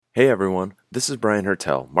Hey everyone, this is Brian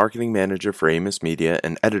Hertel, Marketing Manager for Amos Media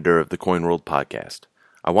and editor of the CoinWorld podcast.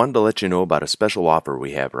 I wanted to let you know about a special offer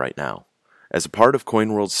we have right now. As a part of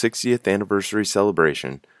CoinWorld's 60th anniversary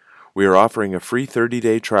celebration, we are offering a free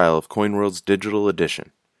 30-day trial of CoinWorld's digital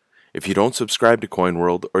edition. If you don't subscribe to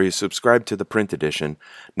CoinWorld or you subscribe to the print edition,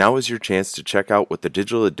 now is your chance to check out what the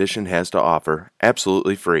digital edition has to offer,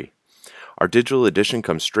 absolutely free. Our digital edition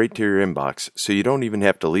comes straight to your inbox, so you don't even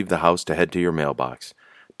have to leave the house to head to your mailbox.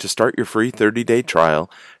 To start your free 30-day trial,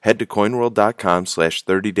 head to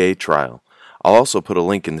coinworld.com/30-day trial. I'll also put a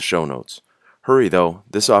link in the show notes. Hurry though,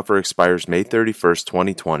 this offer expires May 31st,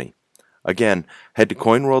 2020. Again, head to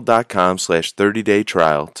coinworld.com/30-day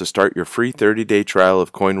trial to start your free 30-day trial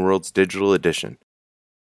of CoinWorld's digital edition.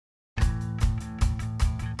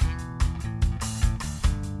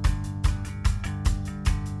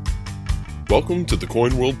 Welcome to the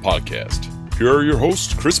CoinWorld podcast. Here are your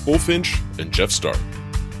hosts, Chris Bullfinch and Jeff Stark.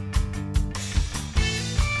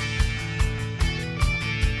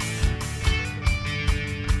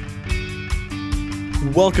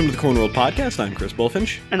 Welcome to the CoinWorld podcast. I'm Chris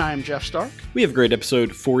Bullfinch. And I'm Jeff Stark. We have a great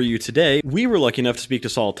episode for you today. We were lucky enough to speak to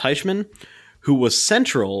Saul Teichman, who was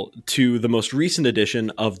central to the most recent edition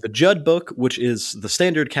of the Judd book, which is the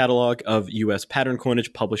standard catalog of U.S. pattern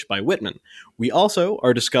coinage published by Whitman. We also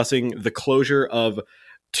are discussing the closure of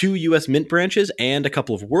 2 U.S. mint branches and a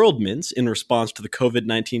couple of world mints in response to the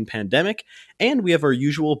COVID-19 pandemic, and we have our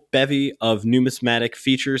usual bevy of numismatic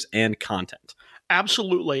features and content.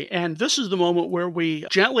 Absolutely. And this is the moment where we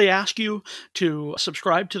gently ask you to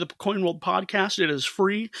subscribe to the CoinWorld podcast. It is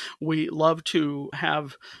free. We love to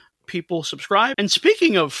have people subscribe. And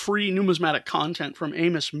speaking of free numismatic content from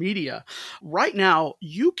Amos Media, right now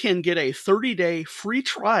you can get a 30-day free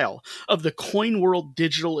trial of the CoinWorld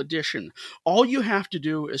Digital Edition. All you have to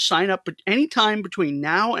do is sign up at any time between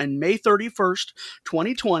now and May 31st,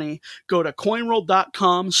 2020. Go to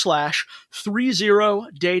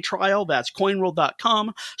coinworld.com/30-day trial. That's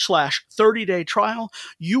coinworld.com/30-day trial.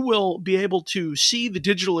 You will be able to see the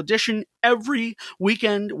digital edition every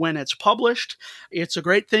weekend when it's published. It's a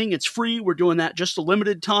great thing. It's free. We're doing that just a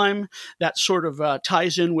limited time. That sort of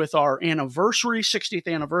ties in with our anniversary, 60th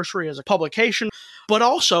anniversary as a publication. But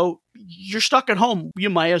also, you're stuck at home.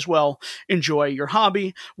 You might as well enjoy your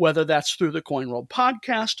hobby, whether that's through the CoinWorld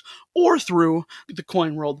podcast or through the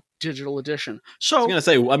CoinWorld Digital Edition. So I was going to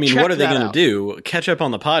say, what are they going to do? Catch up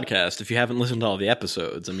on the podcast if you haven't listened to all the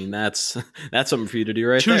episodes. I mean, that's something for you to do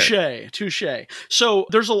right there. Touche. So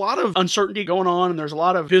there's a lot of uncertainty going on, and there's a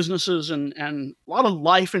lot of businesses and a lot of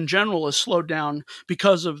life in general is slowed down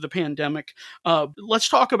because of the pandemic. Let's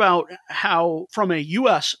talk about how, from a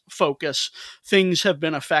U.S. focus, things have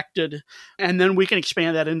been affected, and then we can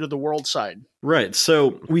expand that into the world side. Right.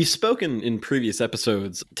 So we've spoken in previous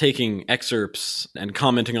episodes, taking excerpts and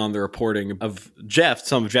commenting on the reporting of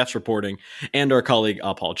some of Jeff's reporting, and our colleague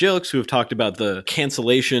Paul Jilks, who have talked about the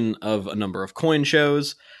cancellation of a number of coin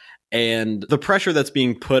shows and the pressure that's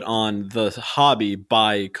being put on the hobby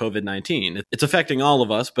by COVID-19. It's affecting all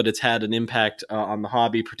of us, but it's had an impact on the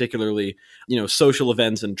hobby, particularly, social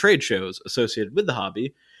events and trade shows associated with the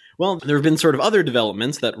hobby. Well, there have been sort of other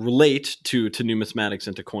developments that relate to numismatics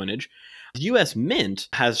and to coinage. The U.S. Mint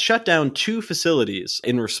has shut down 2 facilities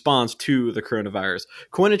in response to the coronavirus.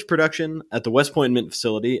 Coinage production at the West Point Mint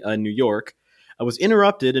facility in New York was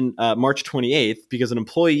interrupted on March 28th because an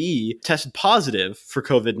employee tested positive for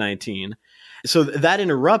COVID-19. So that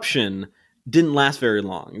interruption didn't last very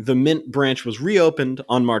long. The Mint branch was reopened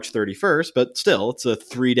on March 31st, but still, it's a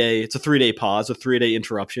 3-day pause, a 3-day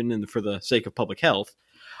interruption for the sake of public health.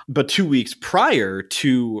 But 2 weeks prior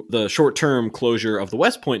to the short-term closure of the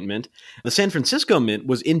West Point Mint, the San Francisco Mint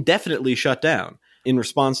was indefinitely shut down. In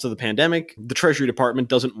response to the pandemic, the Treasury Department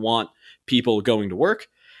doesn't want people going to work.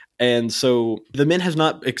 And so the Mint has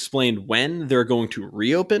not explained when they're going to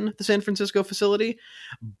reopen the San Francisco facility,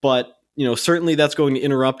 but certainly that's going to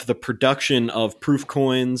interrupt the production of proof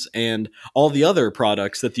coins and all the other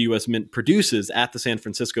products that the U.S. Mint produces at the San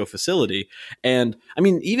Francisco facility. And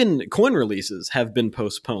even coin releases have been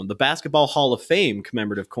postponed. The Basketball Hall of Fame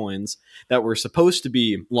commemorative coins that were supposed to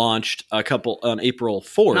be launched on April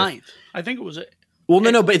 4th. 9th. I think it was. Well,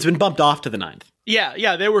 no, but it's been bumped off to the 9th.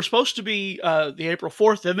 Yeah. They were supposed to be the April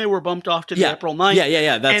 4th, then they were bumped off to the April 9th. Yeah.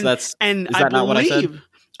 Is that not what I said?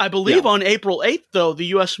 I believe on April 8th, though, the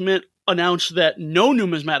U.S. Mint announced that no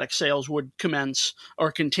numismatic sales would commence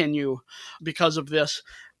or continue because of this.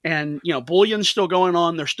 And, bullion's still going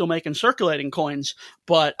on. They're still making circulating coins.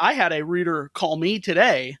 But I had a reader call me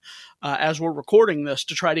today as we're recording this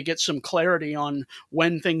to try to get some clarity on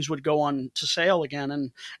when things would go on to sale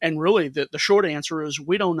again. And really, the short answer is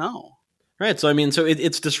we don't know. Right. So, I mean,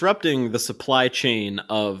 it's disrupting the supply chain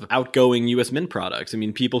of outgoing U.S. Mint products. I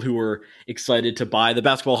mean, people who were excited to buy the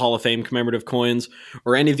Basketball Hall of Fame commemorative coins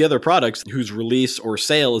or any of the other products whose release or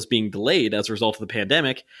sale is being delayed as a result of the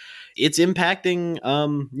pandemic, it's impacting,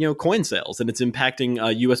 coin sales, and it's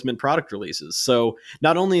impacting U.S. Mint product releases. So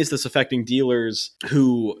not only is this affecting dealers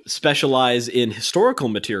who specialize in historical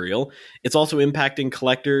material, it's also impacting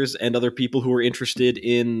collectors and other people who are interested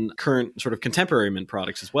in current sort of contemporary Mint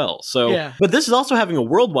products as well. So, But this is also having a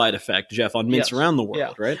worldwide effect, Jeff, on mints around the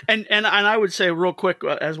world, right? And I would say real quick,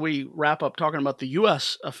 as we wrap up talking about the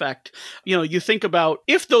U.S. effect, you think about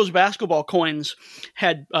if those basketball coins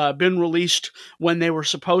had been released when they were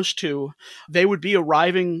supposed to, they would be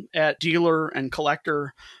arriving at dealer and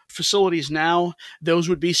collector facilities now. Those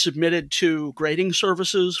would be submitted to grading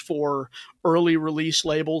services for early release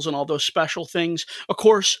labels and all those special things. Of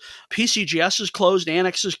course, PCGS is closed,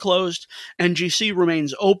 Annex is closed, NGC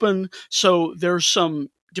remains open. So there's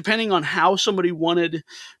some, depending on how somebody wanted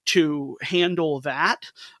to handle that,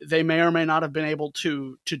 they may or may not have been able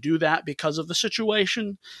to do that because of the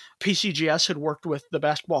situation. PCGS had worked with the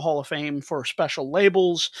Basketball Hall of Fame for special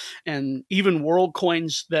labels, and even World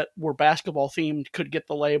coins that were basketball themed could get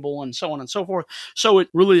the label, and so on and so forth. So it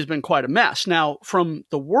really has been quite a mess. Now, from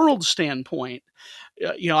the world standpoint,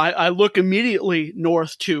 I look immediately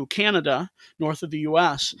north to Canada, north of the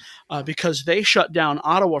U.S., because they shut down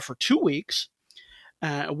Ottawa for 2 weeks.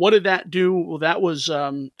 What did that do? Well, that was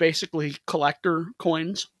basically collector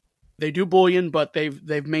coins. They do bullion, but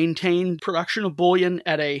they've maintained production of bullion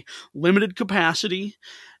at a limited capacity.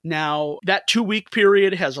 Now, that 2-week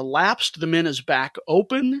period has elapsed. The mint is back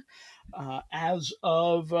open. As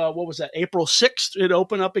of, April 6th, it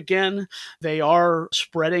opened up again. They are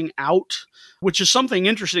spreading out, which is something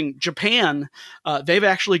interesting. Japan, they've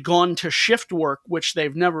actually gone to shift work, which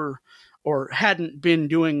they've never or hadn't been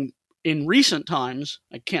doing in recent times.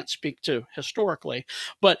 I can't speak to historically,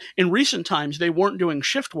 but in recent times, they weren't doing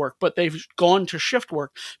shift work, but they've gone to shift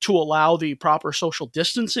work to allow the proper social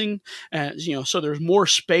distancing. So there's more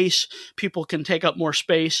space. People can take up more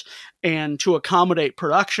space, and to accommodate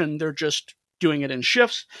production, they're just doing it in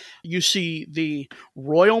shifts. You see the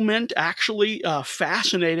Royal Mint actually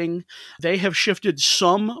fascinating. They have shifted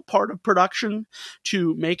some part of production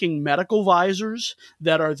to making medical visors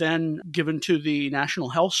that are then given to the National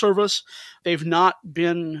Health Service. They've not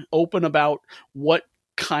been open about what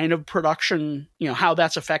kind of production, how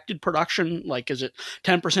that's affected production. Like, is it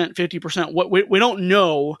 10%, 50%? What we don't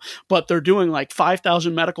know, but they're doing like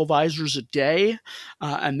 5,000 medical visors a day.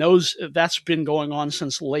 And that's been going on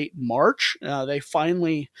since late March. They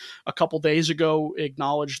finally, a couple days ago,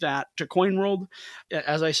 acknowledged that to CoinWorld.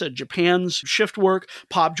 As I said, Japan's shift work,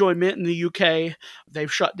 Pobjoy Mint in the UK,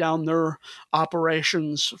 they've shut down their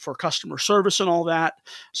operations for customer service and all that.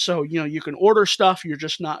 So, you can order stuff. You're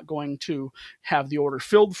just not going to have the order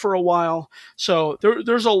filled for a while. So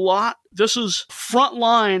there's a lot. This is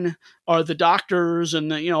frontline are the doctors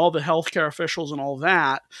and all the healthcare officials and all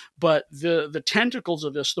that. But the tentacles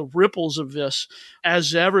of this, the ripples of this,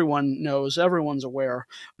 as everyone knows, everyone's aware,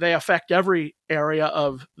 they affect every area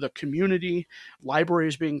of the community.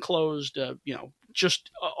 Libraries being closed,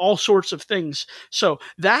 just all sorts of things. So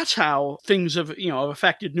that's how things have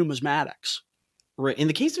affected numismatics. Right. In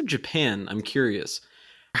the case of Japan, I'm curious,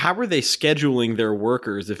 how were they scheduling their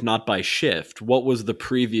workers if not by shift? What was the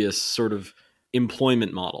previous sort of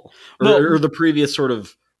employment model or the previous sort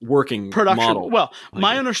of working production model? Well,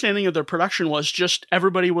 my understanding of their production was just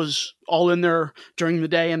everybody was all in there during the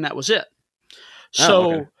day and that was it.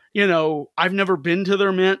 So, I've never been to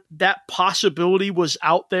their mint. That possibility was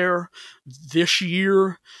out there this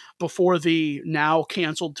year before the now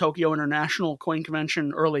canceled Tokyo International Coin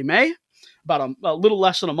Convention early May, about a little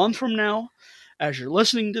less than a month from now, as you're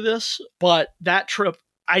listening to this. But that trip,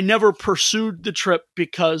 I never pursued the trip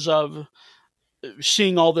because of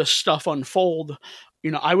seeing all this stuff unfold.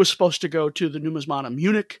 I was supposed to go to the Numismata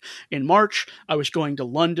Munich in March. I was going to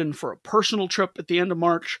London for a personal trip at the end of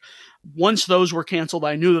March. Once those were canceled,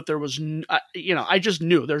 I knew that there was, I just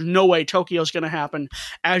knew there's no way Tokyo's going to happen.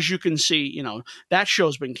 As you can see, that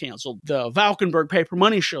show's been canceled. The Valkenburg Paper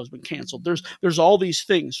Money show's been canceled. There's all these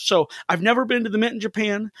things. So I've never been to the Mint in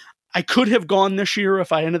Japan. I could have gone this year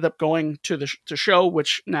if I ended up going to the show,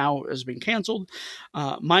 which now has been canceled.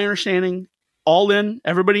 My understanding, all in,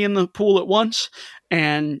 everybody in the pool at once.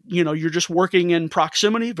 And, you're just working in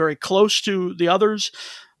proximity, very close to the others.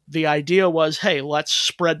 The idea was, hey, let's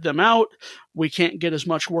spread them out. We can't get as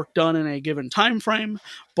much work done in a given time frame,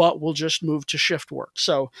 but we'll just move to shift work.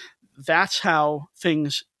 So that's how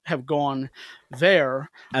things have gone there.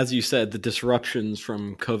 As you said, the disruptions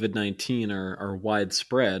from COVID-19 are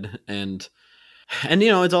widespread, and And,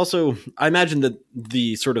 it's also, I imagine that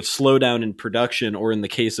the sort of slowdown in production, or in the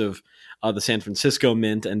case of the San Francisco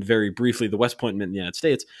Mint and very briefly the West Point Mint in the United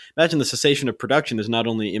States, imagine the cessation of production is not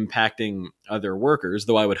only impacting other workers,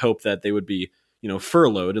 though I would hope that they would be,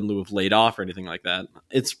 furloughed in lieu of laid off or anything like that.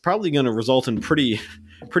 It's probably going to result in pretty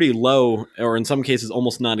low, or in some cases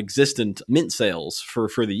almost non-existent, mint sales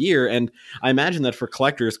for the year. And I imagine that for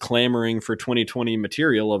collectors clamoring for 2020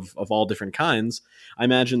 material of all different kinds, I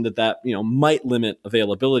imagine that might limit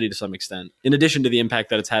availability to some extent, in addition to the impact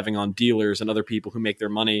that it's having on dealers and other people who make their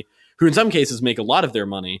money, who in some cases make a lot of their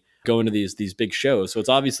money going to these big shows. So it's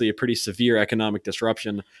obviously a pretty severe economic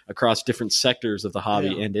disruption across different sectors of the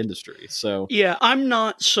hobby and industry. So yeah, I'm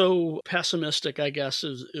not so pessimistic, I guess,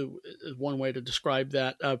 is one way to describe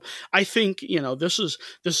that. I think this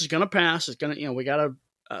is going to pass. It's going to we got to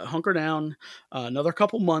hunker down another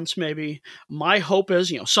couple months maybe. My hope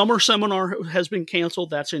is summer seminar has been canceled.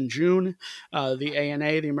 That's in June. The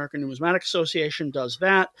ANA, the American Numismatic Association, does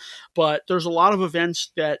that, but there's a lot of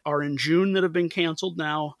events that are in June that have been canceled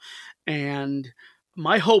now. And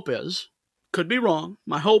my hope is, could be wrong,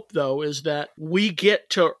 my hope though is that we get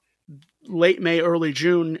to late May, early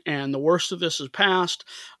June, and the worst of this is past.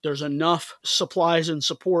 There's enough supplies and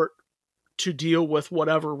support to deal with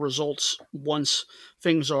whatever results once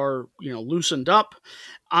things are, loosened up.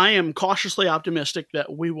 I am cautiously optimistic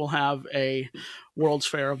that we will have a World's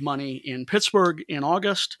Fair of Money in Pittsburgh in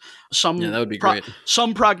August. That would be great.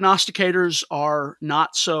 Some prognosticators are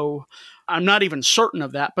not so. I'm not even certain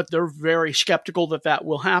of that, but they're very skeptical that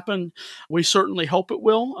will happen. We certainly hope it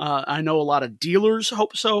will. I know a lot of dealers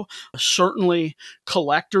hope so. Certainly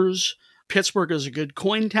collectors. Pittsburgh is a good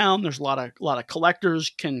coin town. There's a lot of collectors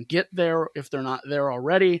can get there if they're not there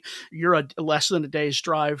already. You're less than a day's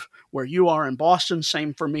drive where you are in Boston.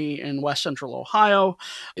 Same for me in West Central Ohio.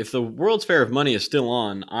 If the World's Fair of Money is still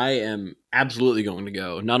on, I am absolutely going to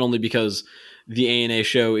go. Not only because the ANA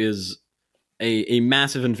show is a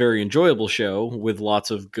massive and very enjoyable show with lots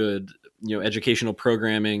of good educational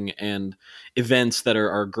programming and events that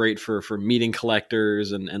are great for meeting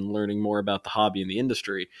collectors and learning more about the hobby and the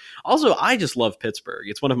industry. Also, I just love Pittsburgh.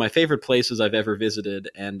 It's one of my favorite places I've ever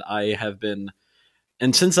visited, and I have been,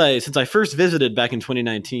 and since I first visited back in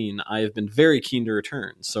 2019, I have been very keen to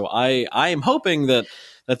return. So I am hoping that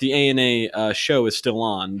the ANA show is still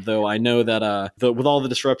on, though I know that with all the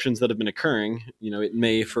disruptions that have been occurring, it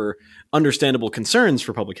may, for understandable concerns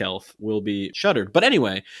for public health, will be shuttered. But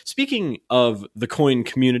anyway, speaking of the coin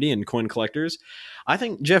community and coin collectors, I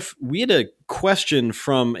think, Jeff, we had a question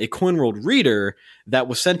from a Coin World reader that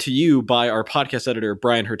was sent to you by our podcast editor,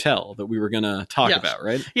 Brian Hertel, that we were going to talk about,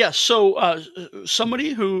 right? Yes. So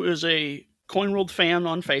somebody who is a Coin World fan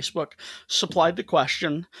on Facebook supplied the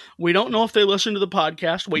question. We don't know if they listen to the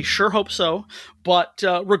podcast. We sure hope so. But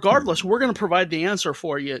regardless, we're going to provide the answer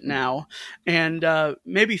for you now, and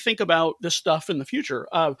maybe think about this stuff in the future.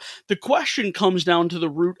 The question comes down to the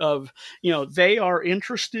root of, they are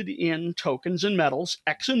interested in tokens and metals,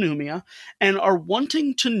 exonumia, and are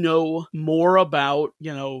wanting to know more about,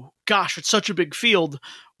 gosh, it's such a big field.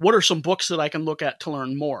 What are some books that I can look at to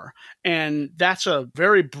learn more? And that's a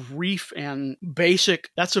very brief and basic.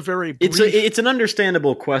 That's a very brief. It's an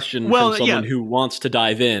understandable question from someone who wants to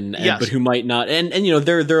dive in, but who might not. And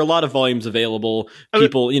there are a lot of volumes available.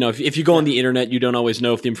 People, if you go on the internet, you don't always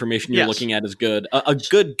know if the information you're looking at is good. A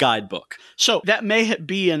good guidebook. So that may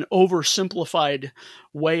be an oversimplified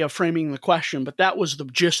way of framing the question, but that was the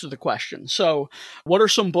gist of the question. So what are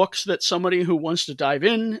some books that somebody who wants to dive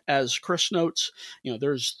in, as Chris notes,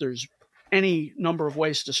 there's any number of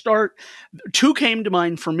ways to start. Two came to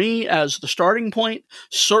mind for me as the starting point,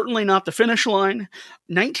 certainly not the finish line.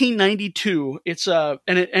 1992, it's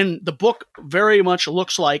and the book very much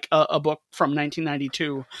looks like a book from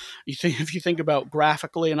 1992. If you think about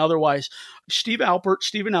graphically and otherwise. Stephen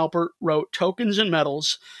Alpert wrote Tokens and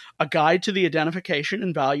Metals, A Guide to the Identification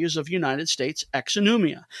and Values of United States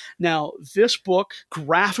Exonumia. Now, this book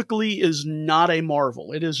graphically is not a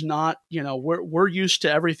marvel. It is not, we're used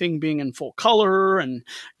to everything being in full color and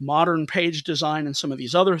modern page design and some of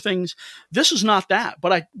these other things. This is not that,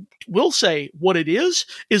 but I will say what it is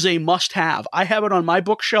a must-have. I have it on my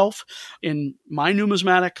bookshelf in my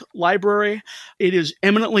numismatic library. It is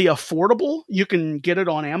eminently affordable. You can get it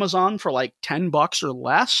on Amazon for like $10 or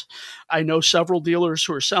less. I know several dealers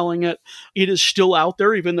who are selling it. It is still out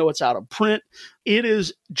there, even though it's out of print. It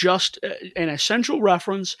is just an essential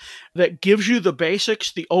reference that gives you the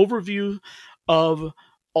basics, the overview of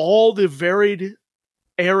all the varied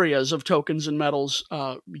areas of tokens and metals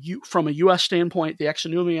from a U.S. standpoint, the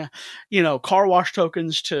exonumia, car wash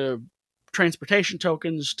tokens to transportation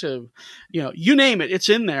tokens to, you name it, it's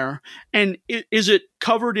in there. And is it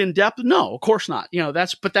covered in depth? No, of course not.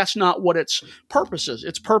 But that's not what its purpose is.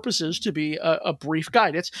 Its purpose is to be a brief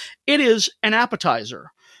guide. It is an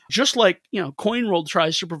appetizer. Just like, CoinWorld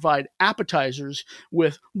tries to provide appetizers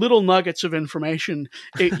with little nuggets of information,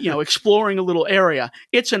 exploring a little area,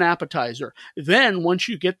 it's an appetizer. Then once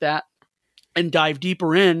you get that and dive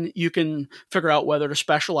deeper in, you can figure out whether to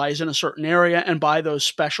specialize in a certain area and buy those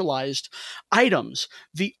specialized items.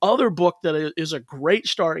 The other book that is a great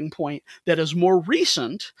starting point that is more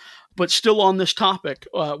recent, but still on this topic,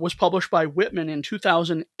 was published by Whitman in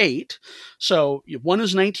 2008. So one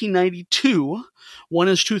is 1992, one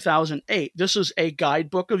is 2008. This is a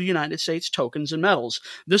guidebook of the United States tokens and metals.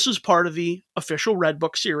 This is part of the official Red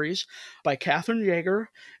Book series by Catherine Jaeger.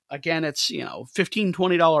 Again, it's, $15,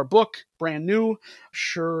 $20 book, brand new.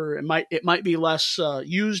 Sure, it might be less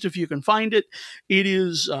used if you can find it. It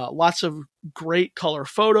is lots of great color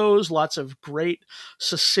photos, lots of great,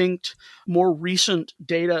 succinct, more recent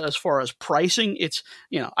data as far as pricing. It's,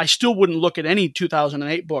 I still wouldn't look at any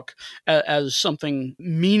 2008 book as something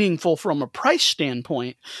meaningful from a price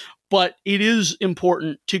standpoint, but it is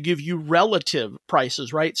important to give you relative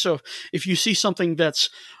prices, right? So if you see something that's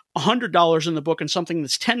 $100 in the book and something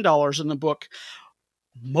that's $10 in the book,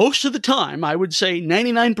 most of the time, I would say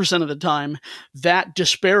 99% of the time, that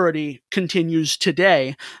disparity continues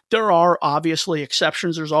today. There are obviously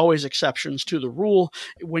exceptions. There's always exceptions to the rule.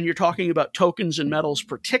 When you're talking about tokens and metals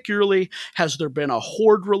particularly, has there been a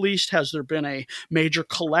hoard released? Has there been a major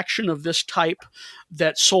collection of this type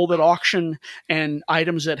that sold at auction, and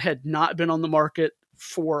items that had not been on the market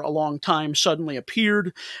for a long time suddenly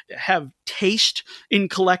appeared? Have taste in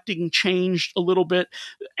collecting changed a little bit?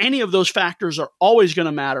 Any of those factors are always going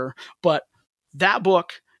to matter, but that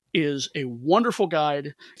book is a wonderful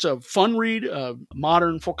guide. It's a fun read,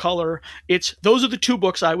 modern, full color. Those are the two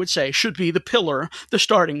books I would say should be the pillar, the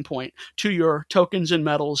starting point to your tokens and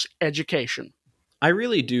metals education. I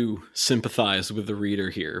really do sympathize with the reader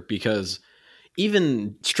here, because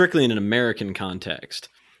even strictly in an American context,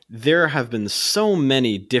 there have been so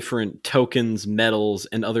many different tokens, metals,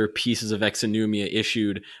 and other pieces of exonumia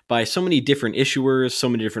issued by so many different issuers, so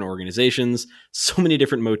many different organizations, so many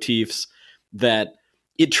different motifs, that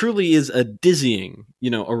it truly is a dizzying,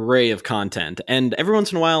 array of content. And every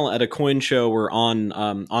once in a while at a coin show or on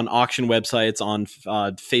auction websites, on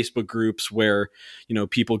Facebook groups where,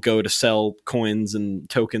 people go to sell coins and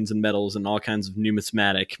tokens and metals and all kinds of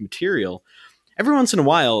numismatic material, every once in a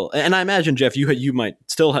while, and I imagine, Jeff, you might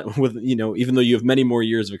still have, even though you have many more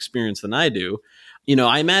years of experience than I do,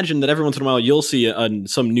 I imagine that every once in a while you'll see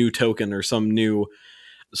some new token or some new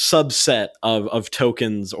subset of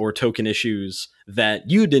tokens or token issues that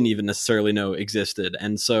you didn't even necessarily know existed.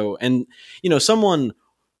 And so, someone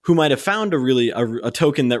who might have found a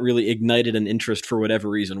token that really ignited an interest for whatever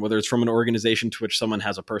reason, whether it's from an organization to which someone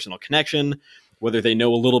has a personal connection, whether they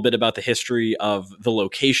know a little bit about the history of the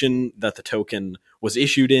location that the token was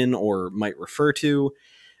issued in or might refer to.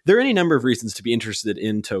 There are any number of reasons to be interested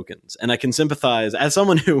in tokens. And I can sympathize, as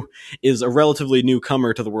someone who is a relatively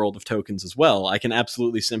newcomer to the world of tokens as well, I can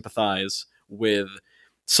absolutely sympathize with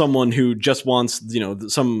someone who just wants,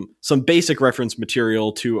 some basic reference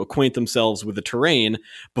material to acquaint themselves with the terrain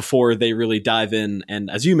before they really dive in and,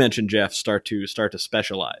 as you mentioned, Jeff, start to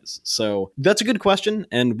specialize. So that's a good question,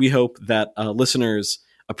 and we hope that listeners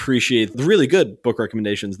appreciate the really good book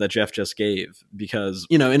recommendations that Jeff just gave, because,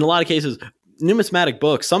 in a lot of cases, numismatic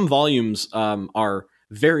books, some volumes are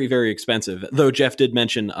very, very expensive, though Jeff did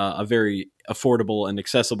mention a very affordable and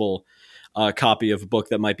accessible copy of a book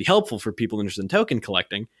that might be helpful for people interested in token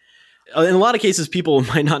collecting. In a lot of cases, people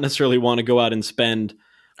might not necessarily want to go out and spend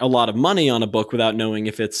a lot of money on a book without knowing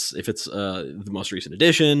if it's the most recent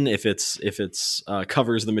edition, if it's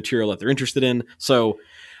covers the material that they're interested in. So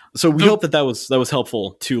we hope that was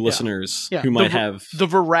helpful to listeners who might have the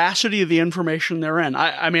veracity of the information therein.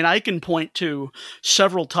 I mean, I can point to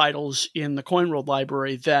several titles in the CoinWorld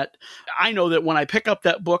library that I know that when I pick up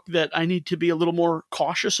that book that I need to be a little more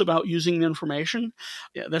cautious about using the information.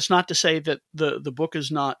 Yeah, that's not to say that the book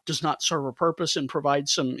does not serve a purpose and provide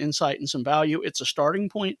some insight and some value. It's a starting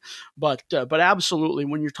point, but absolutely,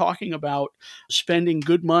 when you're talking about spending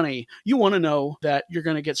good money, you want to know that you're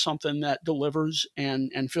going to get something that delivers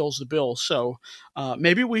and fills the bill. So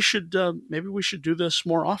maybe we should do this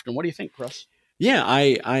more often. What do you think, Chris? Yeah,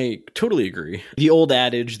 I totally agree. The old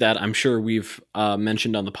adage that I'm sure we've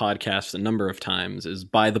mentioned on the podcast a number of times is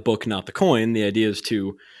buy the book, not the coin. The idea is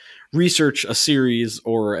to research a series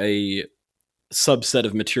or a subset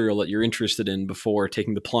of material that you're interested in before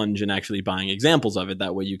taking the plunge and actually buying examples of it.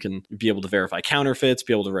 That way you can be able to verify counterfeits,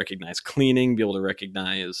 be able to recognize cleaning, be able to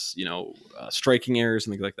recognize, striking errors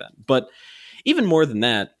and things like that. But even more than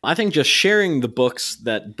that, I think just sharing the books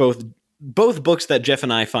that both books that Jeff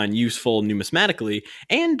and I find useful numismatically,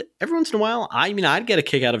 and every once in a while, I'd get a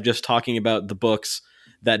kick out of just talking about the books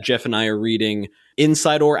that Jeff and I are reading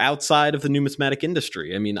inside or outside of the numismatic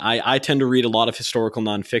industry. I mean, I tend to read a lot of historical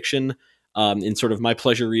nonfiction in sort of my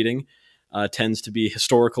pleasure reading, tends to be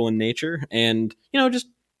historical in nature, and, just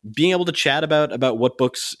being able to chat about what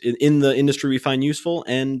books in the industry we find useful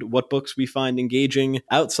and what books we find engaging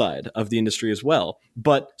outside of the industry as well.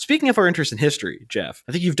 But speaking of our interest in history, Jeff,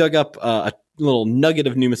 I think you've dug up a little nugget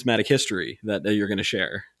of numismatic history that you're going to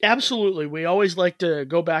share. Absolutely. We always like to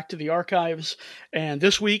go back to the archives. And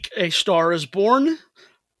this week, A Star is Born.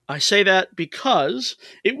 I say that because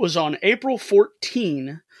it was on April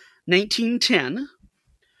 14, 1910,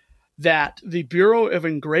 that the Bureau of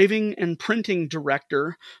Engraving and Printing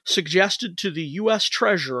Director suggested to the U.S.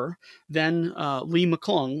 Treasurer, then Lee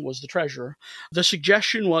McClung was the treasurer, the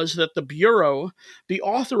suggestion was that the Bureau be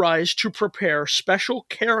authorized to prepare special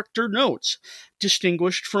character notes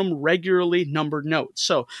distinguished from regularly numbered notes.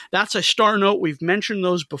 So that's a star note. We've mentioned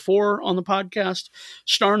those before on the podcast.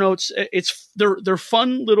 Star notes, they're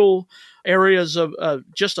fun little areas of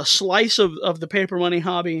just a slice of the paper money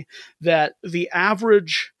hobby that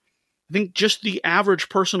I think just the average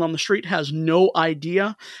person on the street has no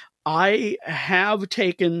idea. I have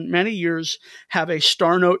taken many years, have a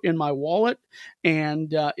star note in my wallet.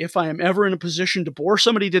 And if I am ever in a position to bore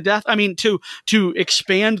somebody to death, to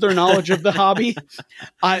expand their knowledge of the hobby,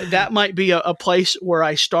 that might be a place where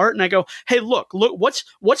I start. And I go, hey, look,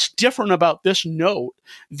 what's different about this note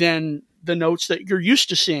than the notes that you're used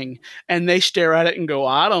to seeing? And they stare at it and go,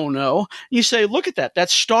 I don't know. You say, look at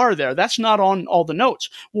that star there. That's not on all the notes.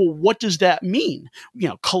 Well, what does that mean?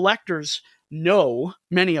 Collectors know,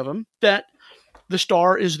 many of them, that the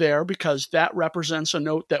star is there because that represents a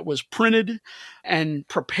note that was printed and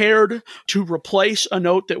prepared to replace a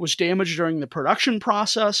note that was damaged during the production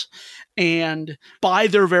process. And by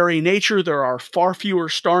their very nature, there are far fewer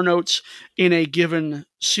star notes in a given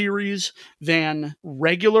series than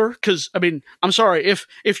regular. Because, I'm sorry,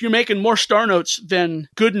 if you're making more star notes than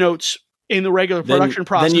good notes in the regular production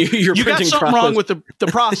process, then you got something wrong with the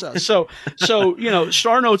process. So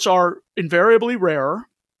star notes are invariably rarer.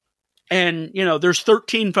 And, there's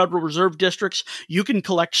 13 Federal Reserve districts. You can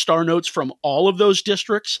collect star notes from all of those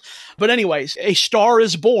districts. But anyways, a star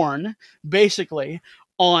is born basically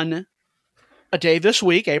on a day this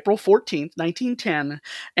week, April 14th, 1910.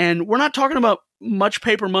 And we're not talking about much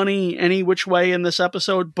paper money any which way in this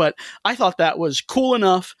episode, but I thought that was cool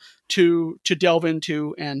enough to delve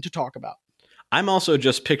into and to talk about. I'm also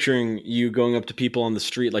just picturing you going up to people on the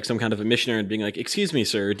street like some kind of a missionary and being like, excuse me,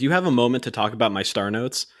 sir, do you have a moment to talk about my star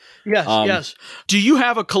notes? Yes, yes. Do you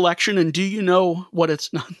have a collection and do you know what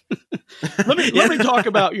it's not? Let me talk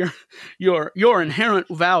about your inherent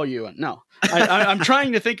value. No. I'm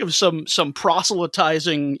trying to think of some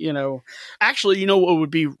proselytizing, Actually, what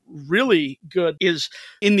would be really good is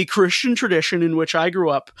in the Christian tradition in which I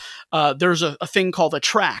grew up, there's a thing called a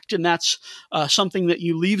tract, and that's something that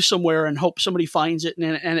you leave somewhere and hope somebody finds it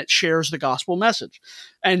and it shares the gospel message.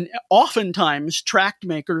 And oftentimes, tract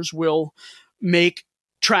makers will make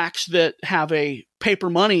tracts that have a paper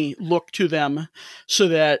money look to them so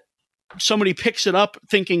that somebody picks it up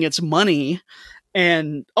thinking it's money.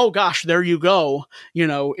 And, oh gosh, there you go.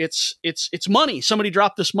 It's money. Somebody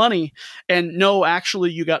dropped this money, and no,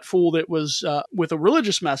 actually you got fooled. It was, with a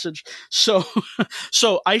religious message. So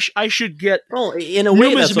I should get, in a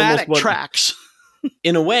way, numismatic tracts.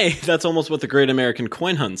 In a way, that's almost what the Great American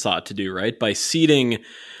Coin Hunt sought to do, right? By seeding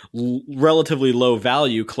relatively low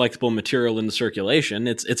value collectible material into circulation.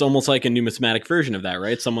 It's almost like a numismatic version of that,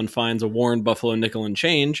 right? Someone finds a Warren Buffalo nickel and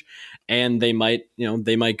change, and they might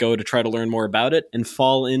go to try to learn more about it and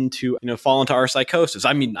fall into our psychosis.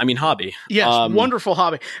 I mean hobby. Yes, wonderful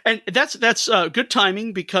hobby. And that's good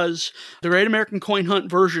timing because the Great American Coin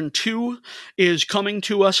Hunt version 2 is coming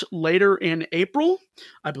to us later in April.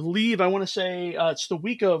 I believe, I want to say it's the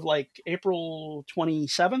week of like April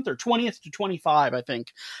 27th or 20th to 25, I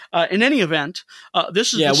think. In any event,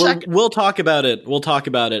 this is the second. We'll talk about it. We'll talk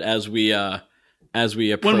about it as we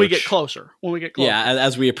approach. When we get closer. Yeah,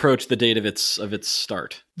 as we approach the date of its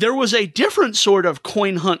start. There was a different sort of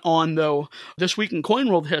coin hunt on, though, this week in Coin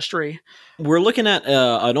World history. We're looking at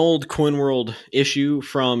an old Coin World issue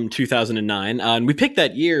from 2009, and we picked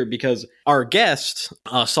that year because our guest,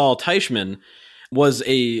 Saul Teichman, was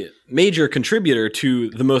a major contributor to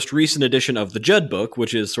the most recent edition of the Judd book,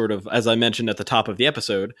 which is sort of, as I mentioned at the top of the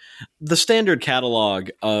episode, the standard catalog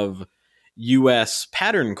of U.S.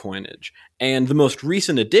 pattern coinage. And the most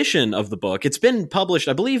recent edition of the book, it's been published,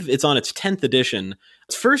 I believe it's on its 10th edition.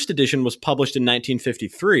 Its first edition was published in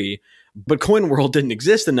 1953, but CoinWorld didn't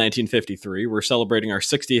exist in 1953. We're celebrating our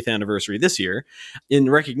 60th anniversary this year. In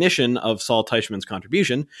recognition of Saul Teichmann's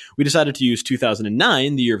contribution, we decided to use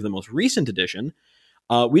 2009, the year of the most recent edition.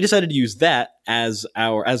 We decided to use that as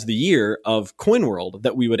the year of CoinWorld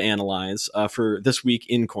that we would analyze for this week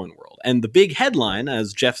in CoinWorld. And the big headline,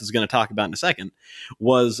 as Jeff is going to talk about in a second,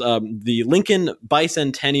 was the Lincoln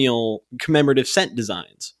Bicentennial commemorative cent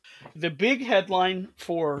designs. The big headline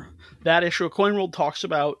for that issue of CoinWorld talks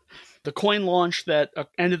about the coin launch that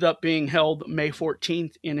ended up being held May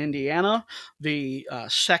 14th in Indiana, the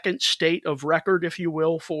second state of record, if you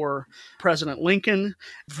will, for President Lincoln.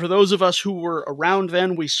 For those of us who were around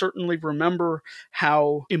then, we certainly remember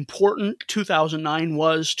how important 2009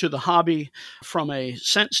 was to the hobby from a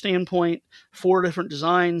cent standpoint. 4 different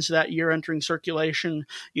designs that year entering circulation.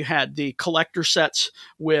 You had the collector sets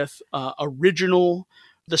with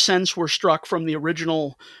the cents were struck from the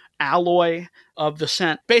original alloy of the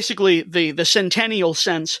cent. Basically, the centennial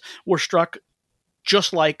cents were struck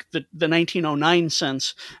just like the 1909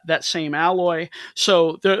 cents, that same alloy.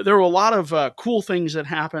 So there were a lot of cool things that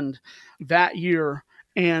happened that year,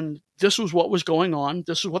 and this was what was going on.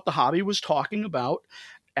 This is what the hobby was talking about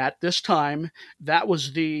at this time. That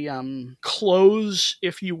was the close,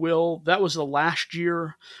 if you will. That was the last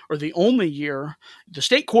year, or the only year. The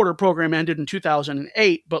state quarter program ended in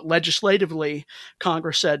 2008, but legislatively,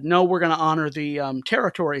 Congress said, no, we're going to honor the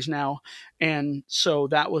territories now. And so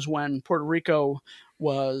that was when Puerto Rico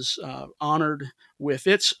was honored with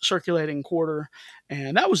its circulating quarter.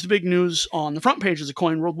 And that was the big news on the front pages of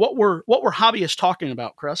CoinWorld. What were hobbyists talking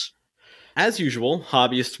about, Chris? As usual,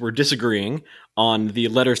 hobbyists were disagreeing on the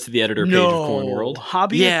letters to the editor page of CoinWorld.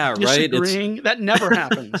 Hobbyists disagreeing? That never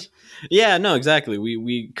happens. Yeah, no, exactly.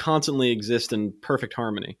 We constantly exist in perfect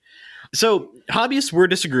harmony. So hobbyists were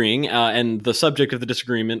disagreeing, and the subject of the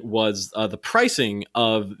disagreement was the pricing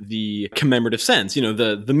of the commemorative cents. You know,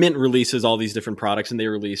 the Mint releases all these different products, and they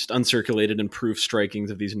released uncirculated and proof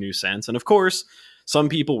strikings of these new cents. And of course, some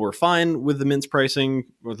people were fine with the Mint's pricing,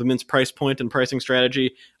 or the Mint's price point and pricing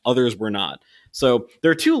strategy. Others were not. So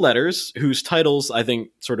there are 2 letters whose titles, I think,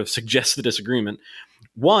 sort of suggest the disagreement.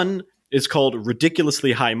 One is called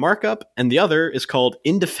Ridiculously High Markup, and the other is called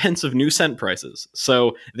In Defense of New Cent Prices.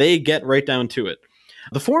 So they get right down to it.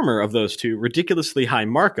 The former of those 2, Ridiculously High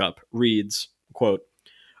Markup, reads, quote,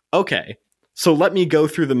 "Okay, so let me go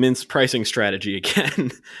through the Mint's pricing strategy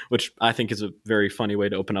again," which I think is a very funny way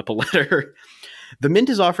to open up a letter. "The Mint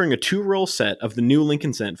is offering a 2-roll set of the new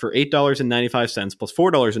Lincoln cent for $8.95 plus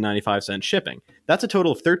 $4.95 shipping. That's a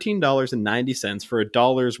total of $13.90 for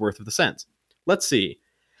 $1 worth of the cents. Let's see.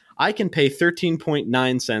 I can pay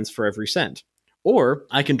 13.9 cents for every cent. Or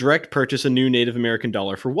I can direct purchase a new Native American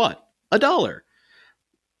dollar for what? $1!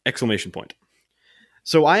 Exclamation point.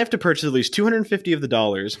 So I have to purchase at least 250 of the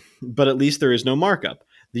dollars, but at least there is no markup.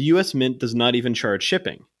 The U.S. Mint does not even charge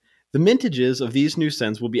shipping. The mintages of these new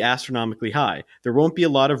cents will be astronomically high. There won't be a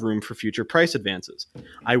lot of room for future price advances.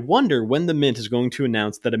 I wonder when the Mint is going to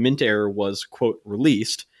announce that a Mint error was, quote,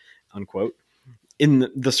 released, unquote, in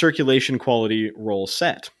the circulation quality roll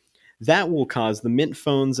set. That will cause the Mint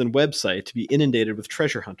phones and website to be inundated with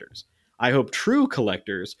treasure hunters. I hope true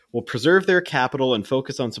collectors will preserve their capital and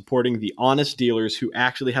focus on supporting the honest dealers who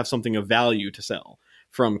actually have something of value to sell."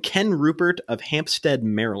 From Ken Rupert of Hampstead,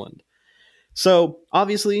 Maryland. So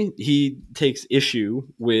obviously he took issue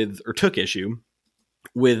with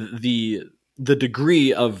the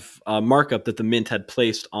degree of markup that the Mint had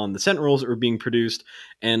placed on the cent rolls that were being produced,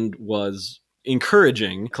 and was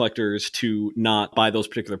encouraging collectors to not buy those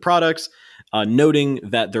particular products, noting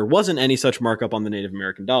that there wasn't any such markup on the Native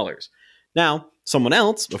American dollars. Now, someone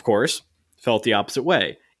else, of course, felt the opposite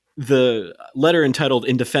way. The letter entitled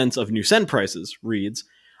In Defense of New Cent Prices reads,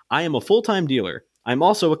 "I am a full-time dealer. I'm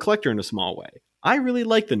also a collector in a small way. I really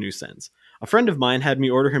like the new cents. A friend of mine had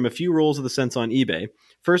me order him a few rolls of the cents on eBay,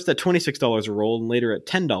 first at $26 a roll and later at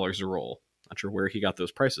 $10 a roll. Not sure where he got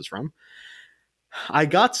those prices from. I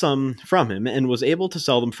got some from him and was able to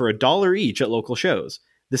sell them for $1 each at local shows.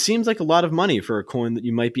 This seems like a lot of money for a coin that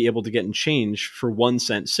you might be able to get in change for 1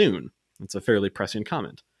 cent soon." That's a fairly prescient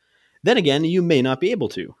comment. "Then again, you may not be able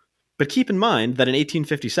to. But keep in mind that in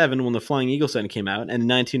 1857, when the Flying Eagle cent came out, and in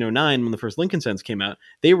 1909, when the first Lincoln cents came out,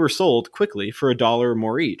 they were sold quickly for $1 or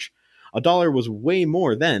more each. $1 was way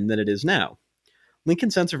more then than it is now.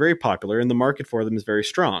 Lincoln cents are very popular, and the market for them is very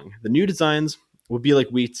strong. The new designs would be like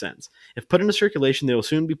wheat cents. If put into circulation, they will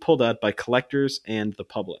soon be pulled out by collectors and the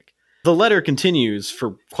public. The letter continues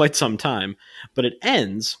for quite some time, but it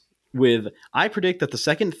ends with, I predict that the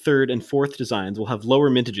second, third, and fourth designs will have lower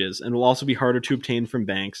mintages and will also be harder to obtain from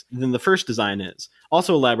banks than the first design is.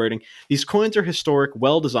 Also elaborating, these coins are historic,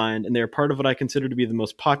 well-designed, and they are part of what I consider to be the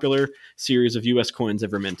most popular series of U.S. coins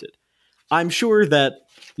ever minted. I'm sure that,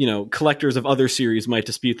 collectors of other series might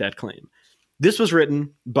dispute that claim. This was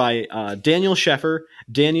written by Daniel Sheffer,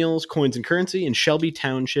 Daniel's Coins and Currency in Shelby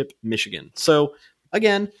Township, Michigan. So,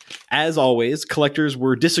 again, as always, collectors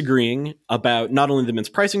were disagreeing about not only the mint's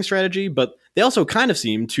pricing strategy, but they also kind of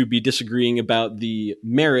seemed to be disagreeing about the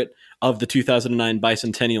merit of the 2009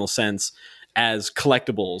 bicentennial cents as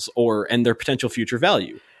collectibles and their potential future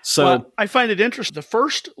value. So, well, I find it interesting. The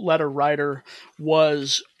first letter writer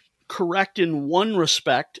was correct in one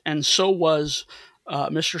respect, and so was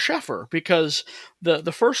Mr. Sheffer, because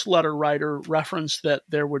the first letter writer referenced that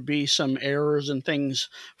there would be some errors and things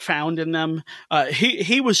found in them.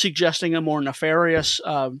 He was suggesting a more nefarious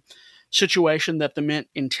situation that the mint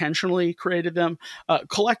intentionally created them.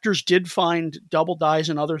 Collectors did find double dies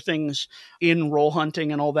and other things in roll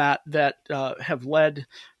hunting and all that have led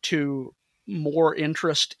to more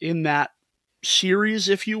interest in that series,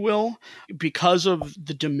 if you will, because of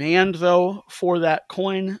the demand, though, for that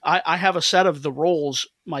coin. I have a set of the rolls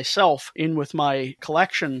myself in with my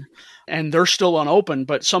collection, and they're still unopened,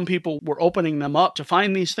 but some people were opening them up to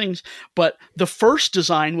find these things. But the first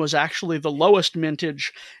design was actually the lowest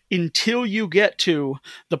mintage until you get to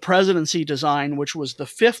the presidency design, which was the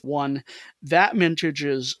fifth one. That mintage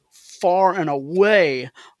is far and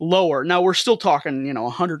away lower. Now, we're still talking,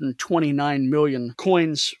 129 million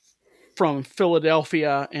coins from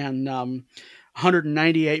Philadelphia and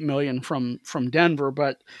 198 million from Denver,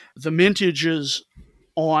 but the mintages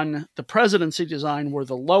on the presidency design were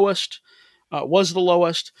the lowest.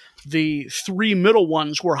 The three middle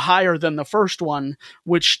ones were higher than the first one,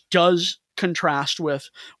 which does contrast with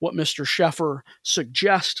what Mr. Sheffer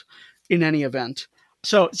suggests in any event.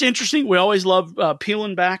 So it's interesting. We always love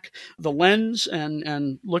peeling back the lens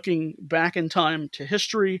and looking back in time to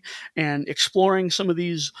history and exploring some of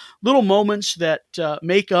these little moments that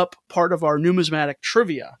make up part of our numismatic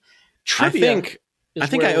trivia. I think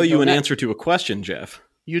I owe you an answer to a question, Jeff.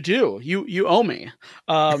 You do. You owe me,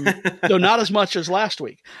 though not as much as last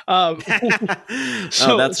week. That's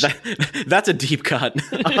a deep cut.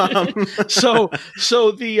 So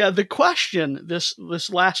the question this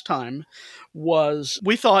last time was,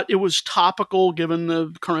 we thought it was topical given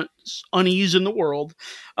the current unease in the world.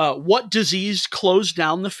 What disease closed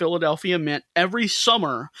down the Philadelphia Mint every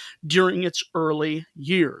summer during its early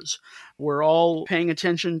years? We're all paying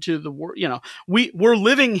attention to the world. We're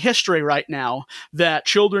living history right now that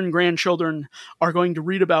children, grandchildren are going to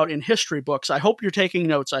read about in history books. I hope you're taking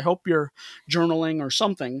notes. I hope you're journaling or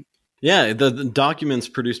something. Yeah, the documents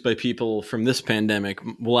produced by people from this pandemic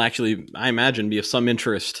will actually, I imagine, be of some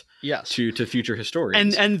interest. Yes. to future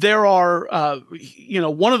historians. And there are,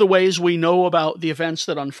 one of the ways we know about the events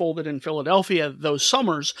that unfolded in Philadelphia those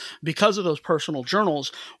summers because of those personal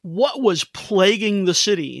journals. What was plaguing the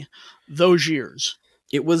city those years?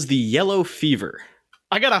 It was the yellow fever.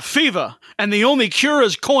 I got a fever, and the only cure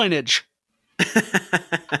is coinage.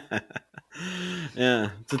 Yeah,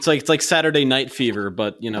 it's like Saturday Night Fever,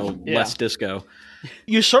 but less disco.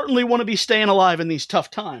 You certainly want to be staying alive in these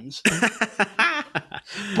tough times.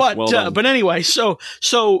 But anyway, so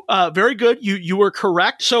very good. You were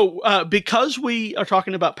correct. So because we are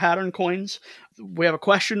talking about pattern coins, we have a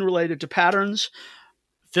question related to patterns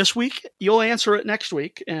this week. You'll answer it next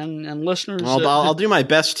week, and listeners. I'll do my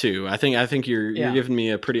best to. I think you're giving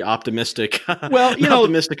me a pretty optimistic,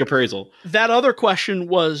 optimistic appraisal. That other question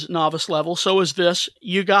was novice level. So is this.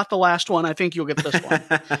 You got the last one. I think you'll get this one.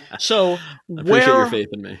 So I appreciate your faith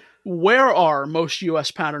in me. Where are most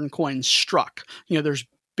U.S. pattern coins struck? There's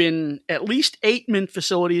been at least 8 mint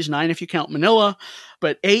facilities, 9 if you count Manila,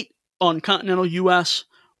 but 8 on continental U.S.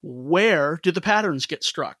 Where do the patterns get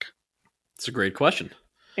struck? It's a great question,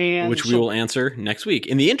 which we will answer next week.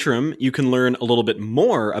 In the interim, you can learn a little bit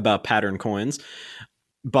more about pattern coins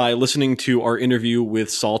by listening to our interview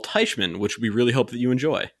with Saul Teichman, which we really hope that you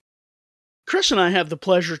enjoy. Chris and I have the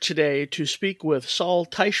pleasure today to speak with Saul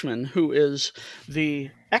Teichman, who is the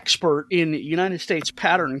expert in United States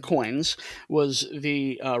pattern coins, was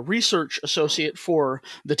the research associate for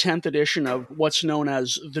the 10th edition of what's known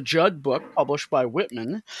as the Judd book, published by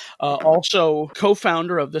Whitman, also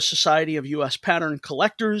co-founder of the Society of U.S. Pattern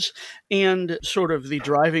Collectors, and sort of the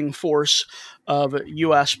driving force of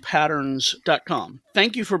USPatterns.com.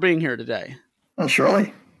 Thank you for being here today.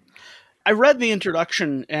 Surely. I read the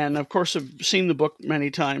introduction and, of course, have seen the book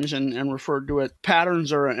many times and referred to it.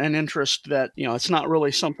 Patterns are an interest that, it's not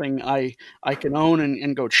really something I can own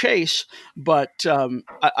and go chase. But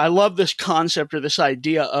I love this concept or this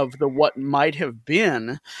idea of the what might have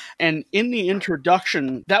been. And in the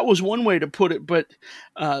introduction, that was one way to put it, but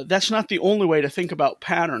that's not the only way to think about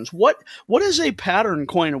patterns. What is a pattern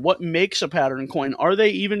coin? What makes a pattern coin? Are they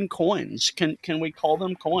even coins? Can we call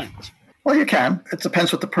them coins? Well, you can. It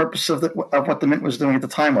depends what the purpose of what the mint was doing at the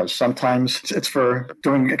time was. Sometimes it's for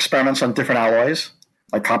doing experiments on different alloys,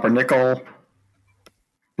 like copper, nickel,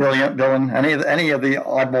 beryllium, any of the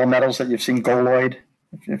oddball metals that you've seen, golloid.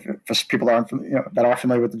 If people that are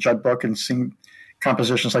familiar with the Judd book and seen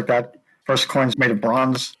compositions like that. First coins made of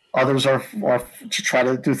bronze. Others are to try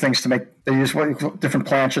to do things they use different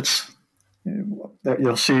planchets.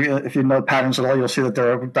 You'll see, if you know patterns at all, you'll see that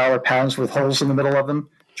there are dollar patterns with holes in the middle of them.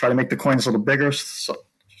 Try to make the coins a little bigger, so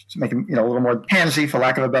to make them, a little more handsy, for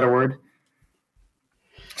lack of a better word.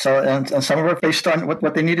 So, and some of it based on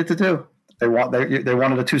what they needed to do. They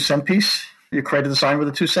wanted a 2-cent piece. You create a design with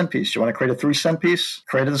a 2-cent piece. You want to create a 3-cent piece?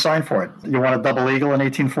 Create a design for it. You want a double eagle in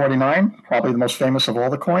 1849, probably the most famous of all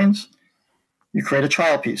the coins. You create a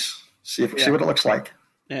trial piece. See what it looks like.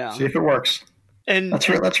 Yeah. See if it works. And that's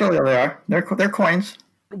really all they are. They're coins.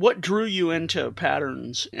 What drew you into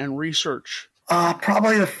patterns and research?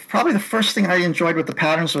 Probably the first thing I enjoyed with the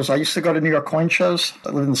patterns was I used to go to New York coin shows. I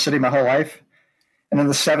lived in the city my whole life. And in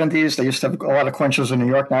the 70s, they used to have a lot of coin shows in New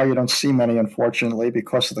York. Now you don't see many, unfortunately,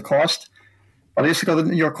 because of the cost. But I used to go to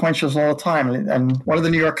the New York coin shows all the time. And one of the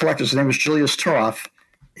New York collectors, his name was Julius Turoff.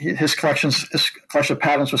 His collection of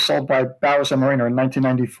patterns was sold by Bowers and Mariner in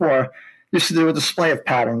 1994. He used to do a display of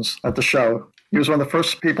patterns at the show. He was one of the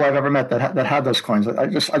first people I've ever met that had those coins. I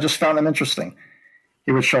just found them interesting.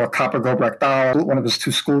 He would show a copper Gobrecht dollar, one of his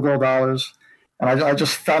 2 schoolgirl dollars, and I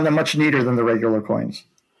just found them much neater than the regular coins.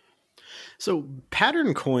 So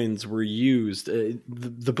pattern coins were used.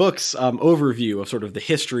 The book's overview of sort of the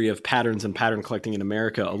history of patterns and pattern collecting in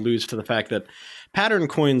America alludes to the fact that pattern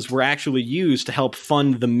coins were actually used to help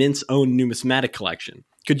fund the Mint's own numismatic collection.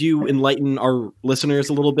 Could you enlighten our listeners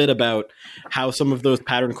a little bit about how some of those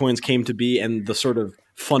pattern coins came to be and the sort of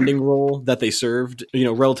funding role that they served,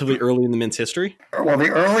 relatively early in the Mint's history? Well,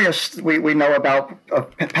 the earliest we know about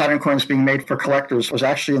pattern coins being made for collectors was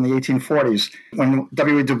actually in the 1840s, when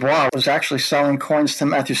W.E. Du Bois was actually selling coins to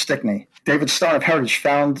Matthew Stickney. David Stone of Heritage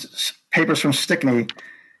found papers from Stickney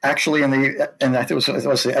actually in I think it was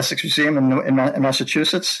the Essex Museum in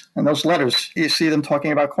Massachusetts. And those letters, you see them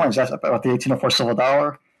talking about coins. That's about the 1804 silver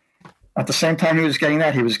dollar. At the same time he was getting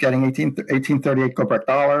that, he was getting 1838 Gobrecht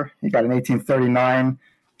dollar. He got an 1839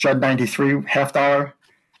 Judd 93 half dollar,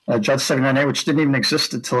 Judd 79A, which didn't even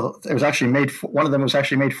exist until it was actually made. One of them was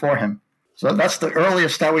actually made for him. So that's the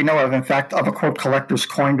earliest that we know of, in fact, of a quote collector's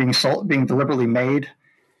coin being sold, being deliberately made.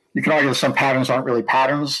 You can argue that some patterns aren't really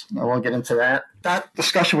patterns. I won't get into that. That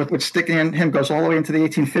discussion with Stickney and him goes all the way into the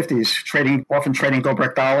 1850s, often trading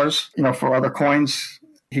Gobrecht dollars, for other coins.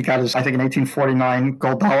 He got his, I think, an 1849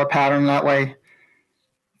 gold dollar pattern that way.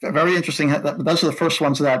 Very interesting. Those are the first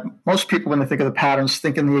ones that most people, when they think of the patterns,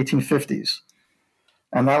 think in the 1850s.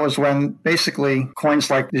 And that was when basically coins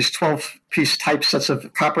like these 12-piece type sets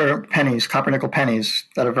of copper nickel pennies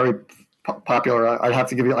that are very popular. I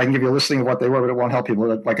can give you a listing of what they were, but it won't help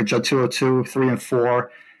people. Like a Judd 202, 3 and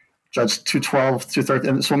 4, Judd's 212, 213.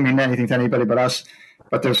 And this won't mean anything to anybody but us.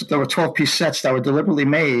 But there were 12-piece sets that were deliberately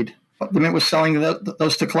made. The Mint was selling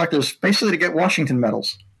those to collectors basically to get Washington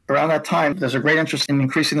medals. Around that time, there's a great interest in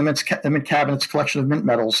increasing the Mint Cabinet's collection of mint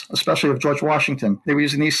medals, especially of George Washington. They were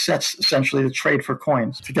using these sets essentially to trade for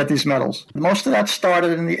coins to get these medals. Most of that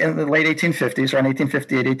started in the late 1850s, around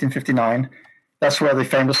 1858, 1859. That's where the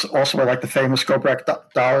famous Gobrecht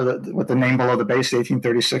dollar with the name below the base,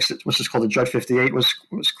 1836, which is called the Judd 58, was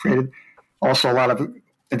created. Also, a lot of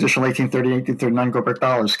additional 1830, 1839 Gobrecht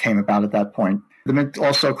dollars came about at that point. The Mint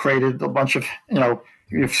also created a bunch of,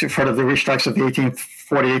 you've heard of the restrikes of the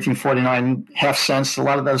 1840, 1849 half cents. A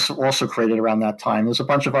lot of those were also created around that time. There's a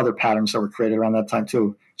bunch of other patterns that were created around that time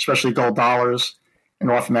too, especially gold dollars and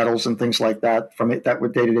off metals and things like that that were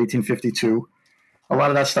dated 1852. A lot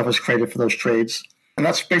of that stuff was created for those trades. And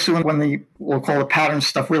that's basically when we'll call the pattern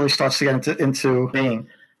stuff really starts to get into being.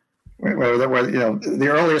 Where the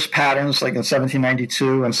earliest patterns, like in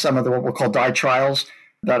 1792, and some of what we'll call die trials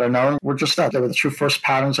that are known, were just that. They were the true first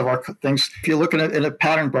patterns of our things. If you look in a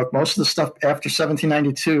pattern book, most of the stuff after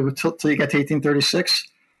 1792 till you get to 1836,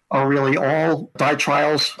 are really all die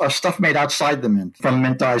trials, stuff made outside the mint, from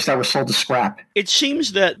mint dies that were sold to scrap. It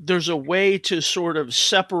seems that there's a way to sort of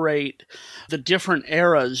separate the different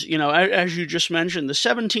eras. As you just mentioned, the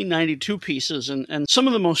 1792 pieces and some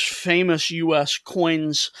of the most famous U.S.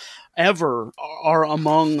 coins ever are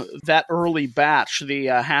among that early batch, the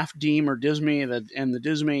half Deem or Disney and the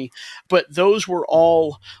Disney. But those were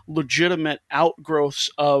all legitimate outgrowths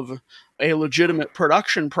of a legitimate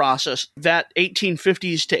production process. That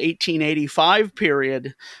 1850s to 1885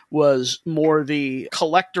 period was more the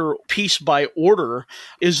collector piece by order.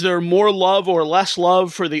 Is there more love or less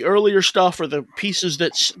love for the earlier stuff, or the pieces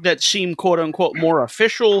that seem quote unquote more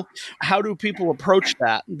official? How do people approach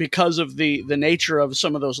that because of the nature of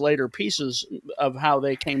some of those later pieces of how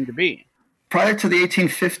they came to be? Prior to the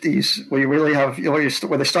 1850s, where you really have,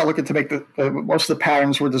 where they start looking to make most of the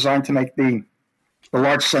patterns were designed to make the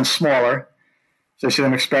large cents smaller. So you see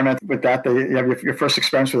them experiment with that. You have your first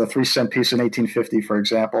experiments with a 3-cent piece in 1850, for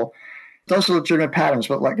example. Those are legitimate patterns.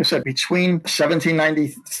 But like I said, between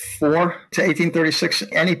 1794 to 1836,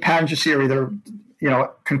 any patterns you see are either,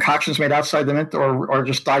 concoctions made outside the mint or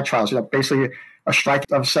just die trials. Basically a strike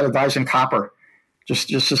of a set of dies in copper, just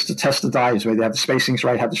to test the dies, where they have the spacings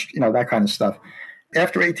right, have that kind of stuff.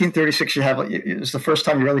 After 1836, it's the first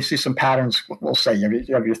time you really see some patterns. We'll say you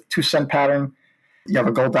have your 2-cent pattern. You have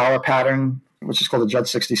a gold dollar pattern, which is called the Judd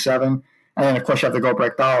 67. And then, of course, you have the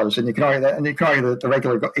Goldbrecht dollars. And you can argue that the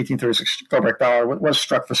regular 1836 Goldbrecht dollar was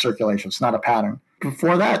struck for circulation. It's not a pattern.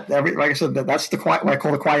 Before that, like I said, that's what I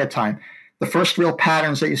call the quiet time. The first real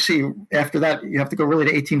patterns that you see after that, you have to go really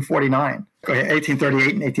to 1849.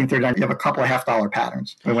 1838 and 1839, you have a couple of half-dollar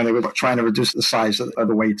patterns when they were trying to reduce the size of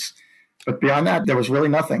the weights. But beyond that, there was really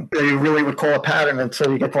nothing that you really would call a pattern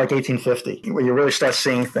until you get to like 1850, where you really start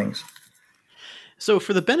seeing things. So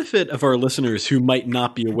for the benefit of our listeners who might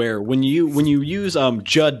not be aware, when you use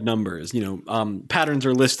Judd numbers, patterns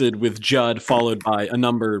are listed with Judd followed by a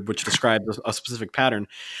number which describes a specific pattern.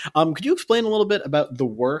 Could you explain a little bit about the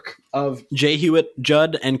work of J. Hewitt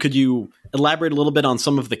Judd, and could you elaborate a little bit on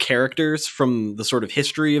some of the characters from the sort of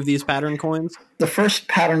history of these pattern coins? The first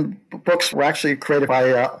pattern books were actually created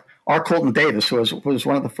by R. Colton Davis, who was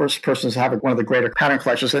one of the first persons to have one of the greater pattern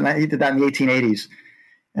collections, and he did that in the 1880s.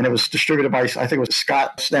 And it was distributed by, I think it was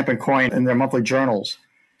Scott Stamp and Coin in their monthly journals.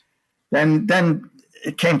 Then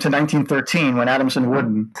it came to 1913 when Adams and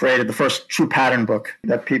Wooden created the first true pattern book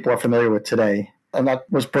that people are familiar with today. And that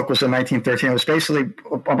book was in 1913. It was basically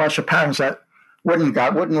a bunch of patterns that Wooden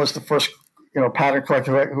got. Wooden was the first pattern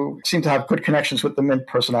collector who seemed to have good connections with the mint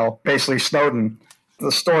personnel, basically Snowden. The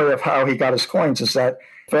story of how he got his coins is that,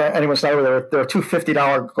 for anyone's not aware, there are two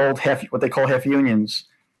 $50 gold what they call half unions,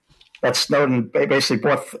 that Snowden basically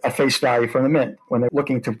bought at face value from the mint when they're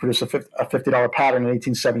looking to produce a $50 pattern in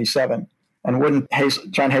 1877. And Wooden,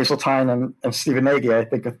 John Hazeltine and Stephen Nagy, I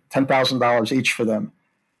think, $10,000 each for them.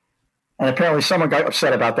 And apparently someone got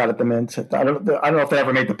upset about that at the mint. I don't know if they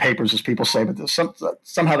ever made the papers, as people say, but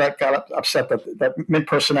somehow that got upset that mint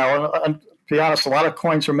personnel, and to be honest, a lot of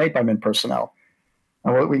coins were made by mint personnel.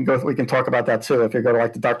 And we can talk about that too if you go to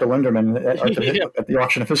like the Dr. Linderman at the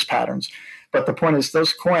auction of his patterns. But the point is,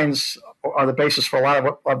 those coins are the basis for a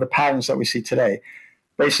lot of the patterns that we see today.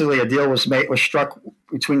 Basically, a deal was struck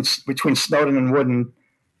between Snowden and Wooden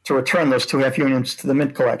to return those two half unions to the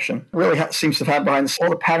mint collection. It really seems to have had behind this, all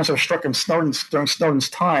the patterns that were struck in during Snowden's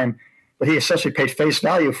time that he essentially paid face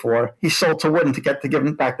value for. He sold to Wooden to give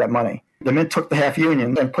him back that money. The mint took the half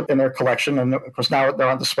union and put in their collection, and of course now they're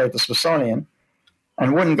on display at the Smithsonian.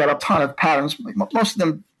 And Wooden got a ton of patterns, most of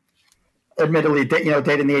them admittedly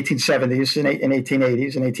dated in the 1870s and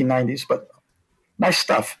 1880s and 1890s, but nice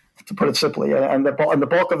stuff, to put it simply. And the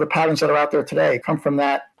bulk of the patterns that are out there today come from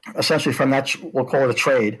that, essentially from that, we'll call it a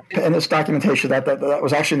trade. And this documentation, that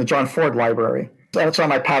was actually in the John Ford Library. And it's on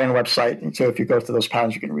my pattern website. And so if you go to those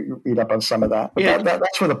patterns, you can read up on some of that. But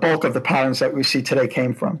that's where the bulk of the patterns that we see today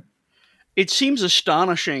came from. It seems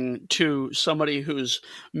astonishing to somebody who's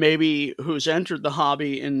entered the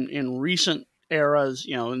hobby in recent eras,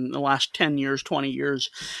 in the last 10 years, 20 years,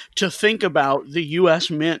 to think about the U.S.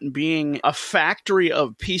 Mint being a factory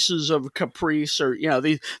of pieces of caprice or,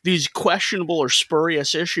 these questionable or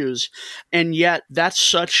spurious issues. And yet that's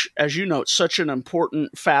such, as you note, such an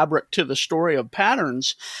important fabric to the story of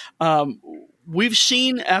patterns. We've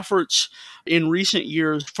seen efforts in recent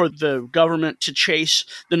years for the government to chase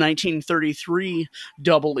the 1933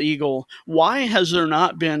 double eagle. Why has there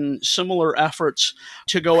not been similar efforts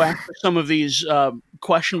to go after some of these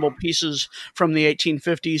questionable pieces from the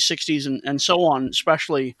 1850s, 60s, and so on,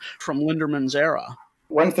 especially from Linderman's era?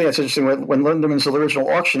 One thing that's interesting, when Linderman's original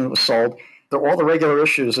auction was sold, all the regular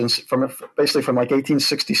issues, and basically from like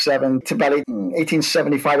 1867 to about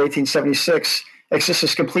 1875, 1876, exist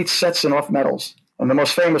as complete sets in off metals. And the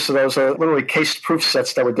most famous of those are literally cased proof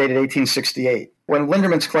sets that were dated 1868. When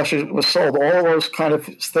Linderman's collection was sold, all those kind of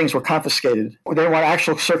things were confiscated. They didn't want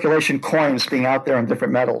actual circulation coins being out there in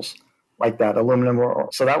different metals like that, aluminum.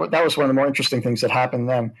 So that was one of the more interesting things that happened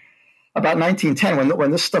then. About 1910,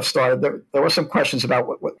 when this stuff started, there were some questions about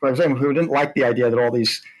for example, who didn't like the idea that all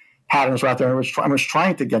these patterns were out there and was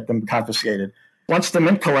trying to get them confiscated. Once the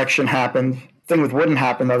mint collection happened, the thing with Wooden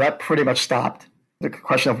happened, though, that pretty much stopped. The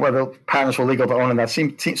question of whether patterns were legal to own and that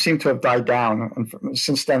seemed to have died down. And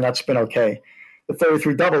since then, that's been okay. The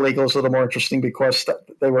 33 double eagle is a little more interesting because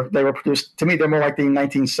they were produced, to me, they're more like the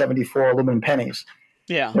 1974 aluminum pennies.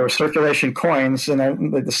 Yeah. They were circulation coins, and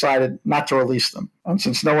then they decided not to release them. And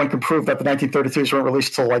since no one could prove that the 1933s weren't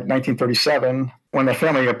released till like 1937, when their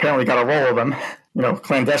family apparently got a roll of them,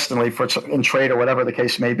 clandestinely in trade or whatever the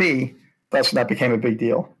case may be, that became a big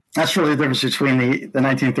deal. That's really the difference between the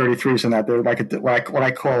 1933s and that. They're like what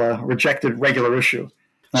I call a rejected regular issue.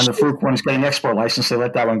 And the Farouk one's getting an export license. They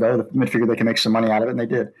let that one go. The Mint figured they can make some money out of it, and they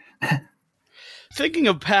did. Thinking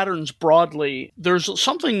of patterns broadly, there's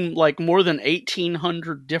something like more than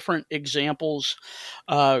 1,800 different examples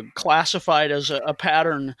classified as a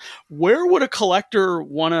pattern. Where would a collector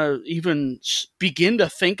want to even begin to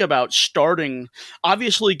think about starting?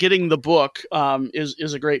 Obviously, getting the book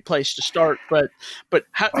is a great place to start, but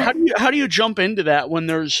how do you jump into that when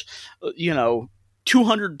there's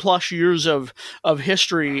 200 plus years of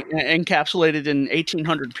history encapsulated in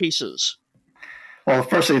 1,800 pieces? Well, the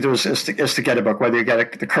first thing to do is to get a book, whether you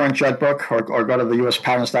get the current Judd book or go to the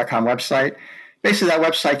uspatterns.com website. Basically, that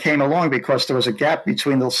website came along because there was a gap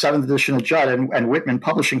between the 7th edition of Judd and Whitman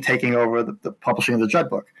Publishing taking over the publishing of the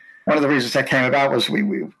Judd book. One of the reasons that came about was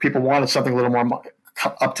people wanted something a little more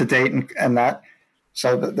up to date and that.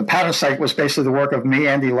 So the pattern site was basically the work of me,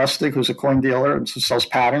 Andy Lustig, who's a coin dealer and sells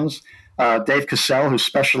patterns, Dave Cassell, who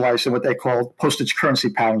specialized in what they call postage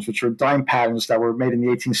currency patterns, which are dime patterns that were made in the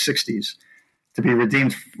 1860s. To be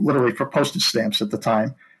redeemed literally for postage stamps at the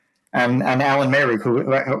time, and Alan Mayrig,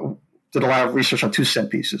 who did a lot of research on 2-cent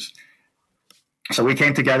pieces. So we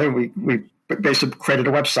came together. We basically created a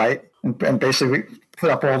website and basically put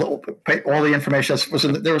up all the information that was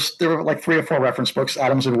in. There were like 3 or 4 reference books,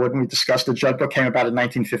 Adams and Wood, and we discussed the Judd book. Came about in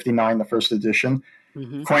 1959, the first edition.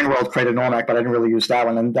 Mm-hmm. Coin World created an almanac, but I didn't really use that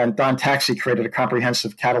one. And then Don Taxi created a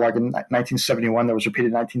comprehensive catalog in 1971 that was repeated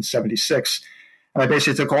in 1976. And I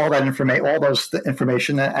basically took all that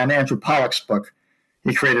information, and Andrew Pollock's book.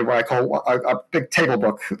 He created what I call a big table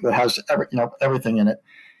book that has everything in it.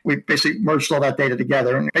 We basically merged all that data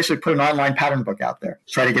together and basically put an online pattern book out there.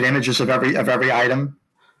 Try to get images of every item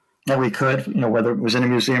that we could, whether it was in a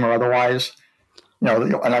museum or otherwise.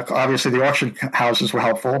 And obviously the auction houses were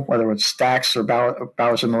helpful, whether it was Stax or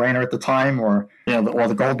Bowers and Moreno at the time, or or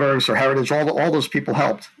the Goldbergs or Heritage. All those people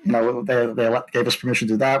helped. They gave us permission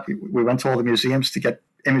to do that. We went to all the museums to get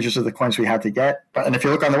images of the coins we had to get. And if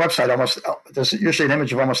you look on the website, there's usually an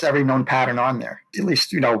image of almost every known pattern on there. At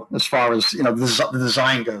least as far as the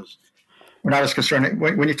design goes. We're not as concerned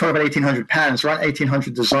when you talk about 1,800 patterns. Around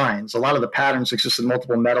 1,800 designs. A lot of the patterns exist in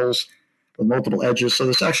multiple metals with multiple edges, so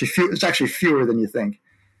there's actually fewer than you think.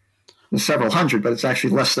 There's several hundred, but it's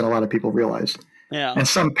actually less than a lot of people realize. Yeah. And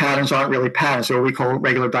some patterns aren't really patterns; they're what we call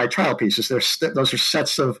regular die trial pieces. Those are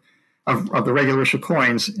sets of the regular issue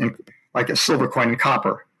coins, like a silver coin in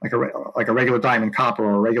copper, like a regular dime in copper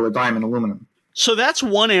or a regular dime in aluminum. So that's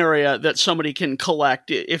one area that somebody can collect.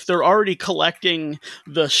 If they're already collecting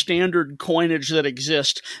the standard coinage that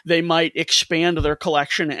exists, they might expand their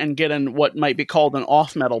collection and get in what might be called an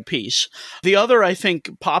off-metal piece. The other, I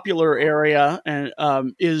think, popular area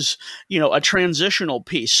is, a transitional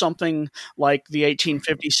piece, something like the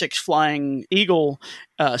 1856 Flying Eagle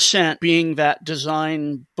cent being that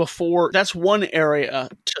design before. That's one area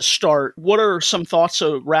to start. What are some thoughts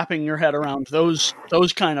of wrapping your head around those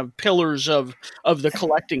kind of pillars of the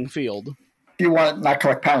collecting field? You want to not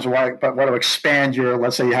collect patterns, but want to expand your,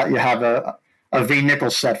 let's say you have a V.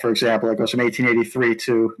 Nichols set, for example, that goes from 1883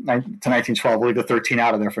 to 1912. We'll leave the 13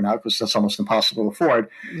 out of there for now because that's almost impossible to afford.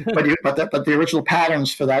 But the original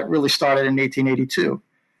patterns for that really started in 1882.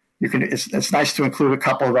 It's nice to include a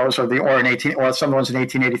couple of those, or some of the ones in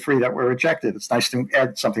 1883 that were rejected. It's nice to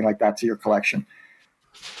add something like that to your collection.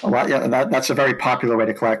 That's a very popular way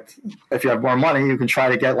to collect. If you have more money, you can try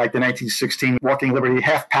to get like the 1916 Walking Liberty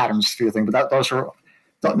half patterns for your thing, but those are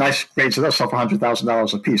nice grades of those sell for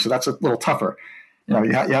 $100,000 a piece. So that's a little tougher.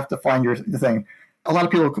 You have to find your thing. A lot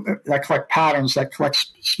of people that collect patterns, that collect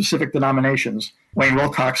specific denominations. Wayne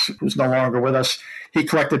Wilcox, who's no longer with us, he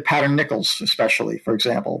collected pattern nickels, especially, for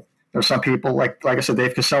example. There are some people, like I said,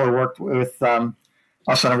 Dave Casella worked with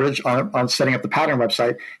us on setting up the pattern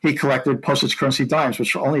website. He collected postage currency dimes,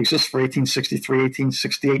 which only exist for 1863,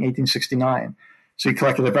 1868, and 1869. So he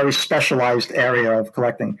collected a very specialized area of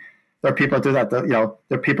collecting. There are people that do that.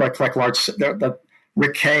 There are people that collect large.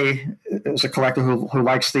 Rick Kay is a collector who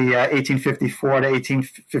likes the 1854 to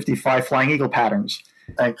 1855 Flying Eagle patterns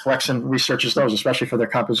and collects and researches those, especially for their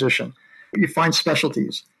composition. You find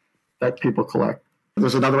specialties that people collect.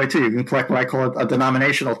 There's another way too. You can collect what I call a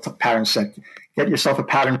denominational pattern set. Get yourself a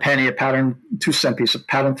pattern penny, a pattern 2-cent piece, a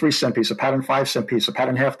pattern 3-cent piece, a pattern 5-cent piece, a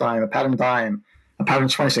pattern half dime, a pattern dime, a pattern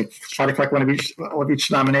 20-cent. Try to collect one of each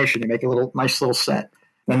denomination. You make a nice little set.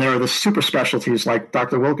 Then there are the super specialties like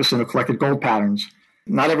Dr. Wilkinson, who collected gold patterns.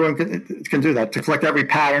 Not everyone can do that. To collect every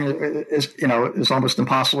pattern is almost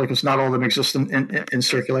impossible because not all of them exist in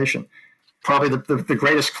circulation. Probably the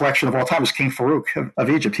greatest collection of all time is King Farouk of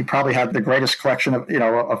Egypt. He probably had the greatest collection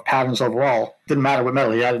of patterns overall. Didn't matter what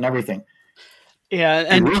metal he had in everything. Yeah,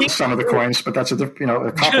 and he ruined some of the coins, but that's a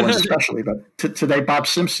couple especially. But today, Bob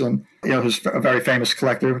Simpson, who's a very famous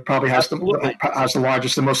collector, probably has the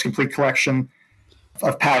largest and most complete collection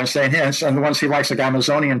of patterns in his, and the ones he likes, like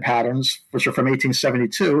Amazonian patterns, which are from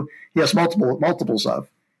 1872, he has multiples of.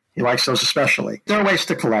 He likes those especially. There are ways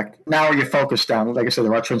to collect. Narrow your focus down. Like I said,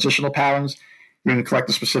 there are transitional patterns. You can collect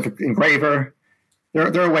a specific engraver.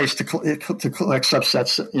 There are ways to collect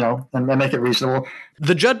subsets, and make it reasonable.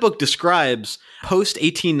 The Judd book describes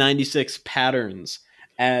post-1896 patterns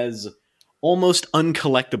as almost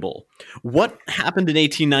uncollectible. What happened in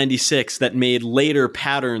 1896 that made later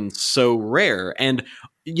patterns so rare? And,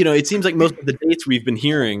 it seems like most of the dates we've been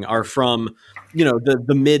hearing are from,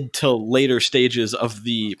 the mid to later stages of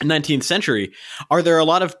the 19th century. Are there a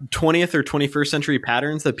lot of 20th or 21st century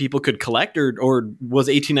patterns that people could collect, or was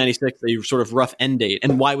 1896 a sort of rough end date?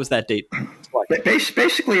 And why was that date selected?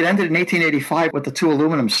 Basically, it ended in 1885 with the 2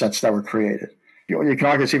 aluminum sets that were created. You can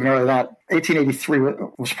argue it's even earlier than that.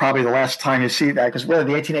 1883 was probably the last time you see that, because whether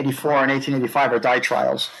the 1884 and 1885 are die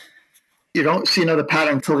trials. You don't see another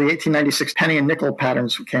pattern until the 1896 penny and nickel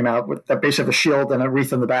patterns came out with that base of a shield and a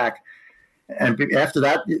wreath in the back. And after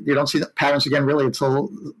that, you don't see the patterns again really until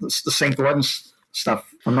the St. Gordon's stuff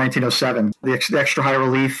from 1907. The extra high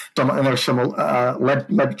relief, and there's some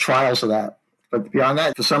lead trials of that. But beyond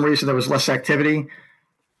that, for some reason, there was less activity.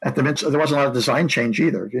 There wasn't a lot of design change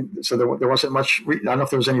either. So there wasn't much. I don't know if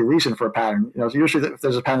there was any reason for a pattern. Usually if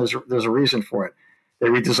there's a pattern, there's a reason for it. They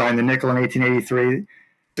redesigned the nickel in 1883.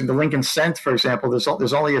 In the Lincoln Cent, for example,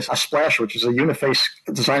 there's only a splash, which is a uniface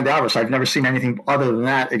designed Alvarez. I've never seen anything other than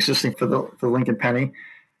that existing for the Lincoln penny.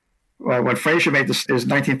 When Fraser made this, is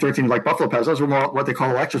 1913, like Buffalo Pads, those were more what they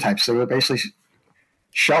call electrotypes. They were basically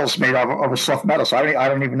shells made of a soft metal. So I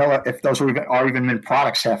don't even know if those are even in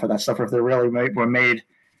products, half of that stuff, or if they really were made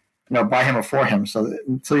by him or for him. So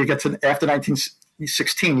until you get to after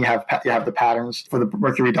 1916, you have the patterns for the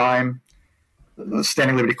Mercury dime, the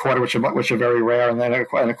Standing Liberty quarter, which are very rare, and then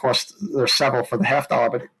of course there's several for the $half.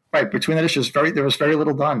 But right between the issues, there was very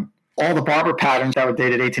little done. All the Barber patterns that were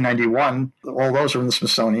dated 1891, all those are in the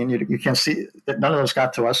Smithsonian. You can't see that none of those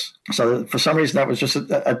got to us. So for some reason, that was just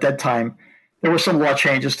a dead time. There were some law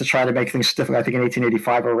changes to try to make things difficult. I think in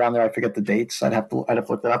 1885 or around there, I forget the dates. I'd have to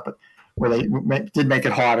look that up, but where they did make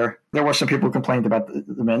it harder. There were some people who complained about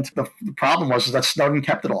the mint. The problem was that Snowden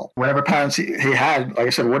kept it all. Whatever patterns he had, like I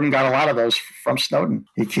said, Wooden got a lot of those from Snowden.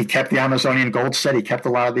 He kept the Amazonian gold set. He kept a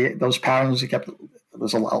lot of those patterns.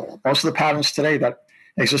 Most of the patterns today that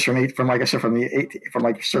exist from like I said, from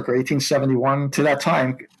circa 1871 to that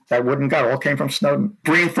time, that Wooden got all came from Snowden.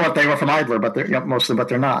 Breen thought they were from Idler, but most of them, but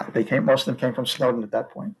they're not. Most of them came from Snowden at that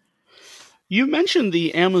point. You mentioned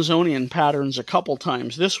the Amazonian patterns a couple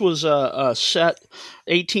times. This was a set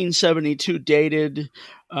 1872 dated.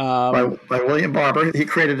 By William Barber. He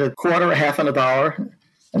created a quarter, a half, and a dollar.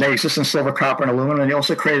 And they exist in silver, copper, and aluminum. And he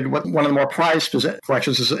also created one of the more prized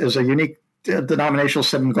collections is a unique denominational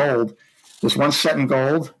set in gold. There's one set in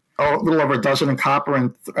gold, a little over a dozen in copper,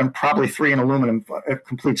 and probably 3 in aluminum,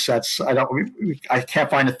 complete sets. I can't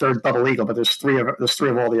find a third double eagle, but there's three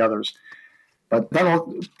of all the others. But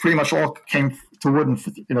that pretty much all came to Wooden,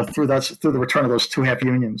 through the return of those 2 half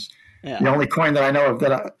unions. Yeah. The only coin that I know of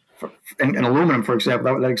that in aluminum, for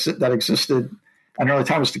example, that existed in early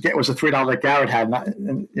time was a $3 that Garrett had,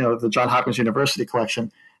 the Johns Hopkins University collection.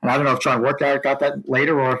 And I don't know if John Work Garrett got that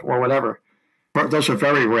later or whatever. But those are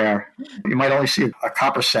very rare. You might only see a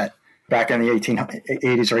copper set back in the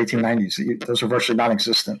 1880s or 1890s. Those are virtually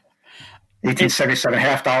non-existent. 1877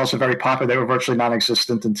 half dollars are very popular. They were virtually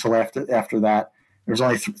non-existent until after that. There was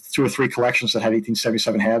only 2 or 3 collections that had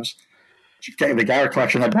 1877 halves. The Garrett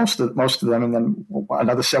collection had most of them, and then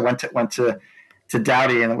another set went to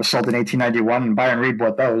Dowdy, and it was sold in 1891. And Byron Reed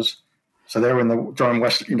bought those, so they were in the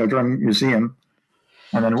Durham Museum.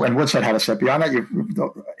 And then when Woodside had a set. Beyond that,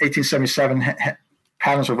 1877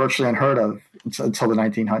 patterns were virtually unheard of until the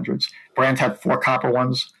 1900s. Brand had 4 copper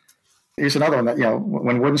ones. Here's another one that,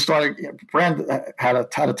 when Wooden started, Brand had a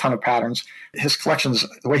ton of patterns. His collections,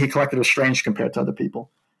 the way he collected was strange compared to other people.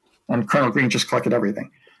 And Colonel Green just collected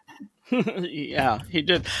everything. Yeah, he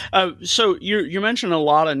did. So you mentioned a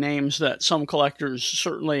lot of names that some collectors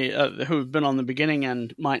certainly who've been on the beginning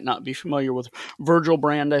end might not be familiar with. Virgil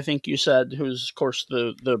Brand, I think you said, who's of course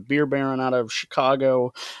the beer baron out of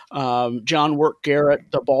Chicago. John Wirt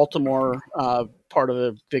Garrett, the Baltimore part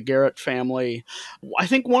of the Garrett family. I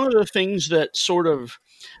think one of the things that sort of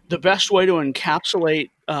the best way to encapsulate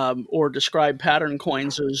or describe pattern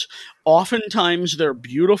coins is oftentimes they're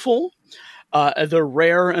beautiful. They're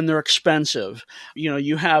rare and they're expensive.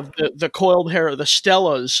 You have the coiled hair, the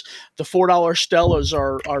Stellas, the $4 Stellas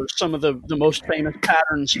are some of the most famous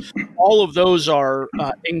patterns. All of those are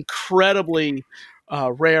incredibly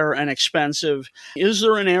rare and expensive. Is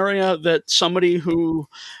there an area that somebody who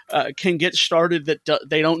can get started that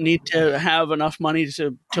they don't need to have enough money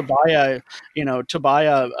to buy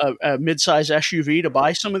a mid-size SUV to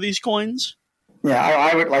buy some of these coins? Yeah,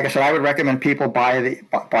 I would, like I said, I would recommend people buy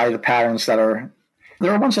the patterns that are.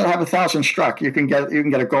 There are ones that have 1,000 struck. You can get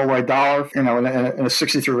a Galway dollar, in a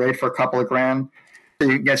 63 rate for a couple of grand. You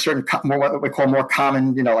can get certain what we call more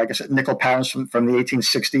common, like I said, nickel patterns from the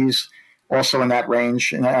 1860s, also in that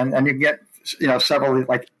range, and you can get several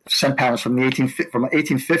like cent patterns from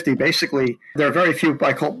 1850. Basically, there are very few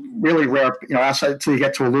I call really rare, outside until you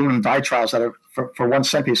get to aluminum die trials that are for 1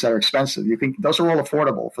 cent piece that are expensive. Those are all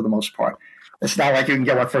affordable for the most part. It's not like you can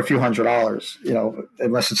get one for a few $100s,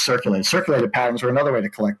 unless it's circulated. Circulated patterns are another way to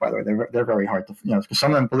collect, by the way. They're very hard to, because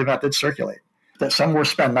some of them, believe it or not, did circulate. Some were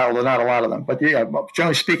spent, not a lot of them. But yeah,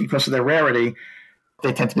 generally speaking, because of their rarity,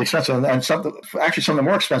 they tend to be expensive. And some of the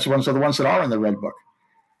more expensive ones are the ones that are in the Red Book,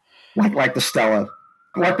 like the Stella.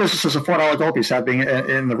 What business does a $4 gold piece have being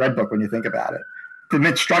in the Red Book when you think about it? The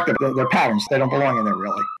mid-struck, they're patterns. They don't belong in there,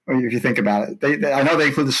 really, if you think about it. I know they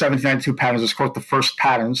include the 1792 patterns as, quote, the first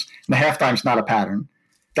patterns. And the half dime's not a pattern.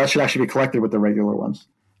 That should actually be collected with the regular ones.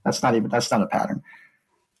 That's not a pattern.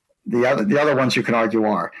 The other ones you can argue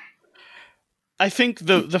are. I think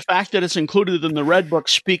the fact that it's included in the Red Book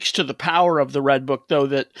speaks to the power of the Red Book, though,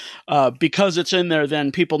 that because it's in there,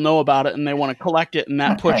 then people know about it and they want to collect it, and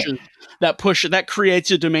that creates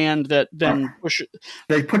a demand that then pushes.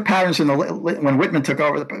 They put patterns in when Whitman took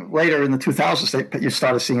over later in the 2000s. You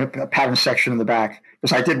started seeing a pattern section in the back,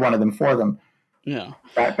 because I did one of them for them. Yeah,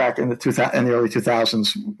 back in the early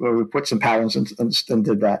 2000s, where we put some patterns and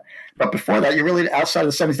did that. But before that, you really, outside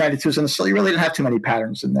of the 1792s and still, you really didn't have too many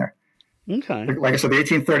patterns in there. Okay. Like I said, the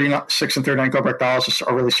 1836 and 39 Goldberg dollars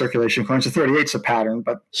are really circulation coins. The 38's a pattern,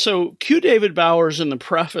 but so Q. David Bowers, in the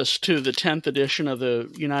preface to the 10th edition of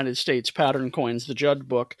the United States Pattern Coins, the Judd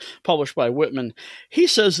Book, published by Whitman, he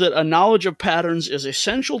says that a knowledge of patterns is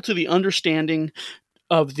essential to the understanding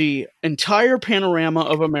of the entire panorama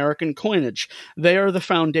of American coinage. They are the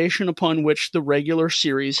foundation upon which the regular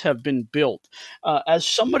series have been built. As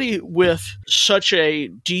somebody with such a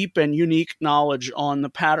deep and unique knowledge on the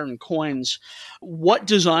pattern coins, what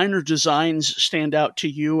design or designs stand out to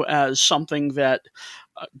you as something that,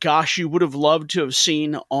 you would have loved to have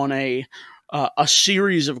seen on a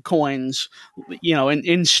series of coins,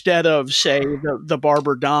 instead of, say, the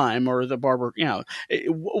Barber dime or the Barber,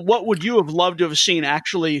 what would you have loved to have seen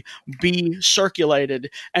actually be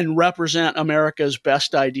circulated and represent America's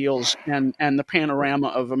best ideals and the panorama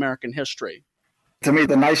of American history? To me,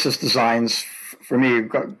 the nicest designs for me,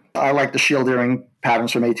 I like the shield earring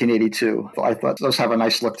patterns from 1882. I thought those have a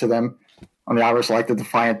nice look to them. I always like the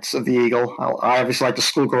Defiance of the Eagle. I obviously like the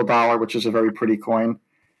Schoolgirl dollar, which is a very pretty coin.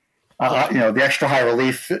 The extra high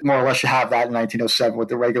relief, more or less, you have that in 1907 with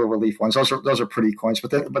the regular relief ones. Those are pretty coins,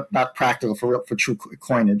 but not practical for true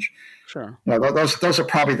coinage. Sure. Those are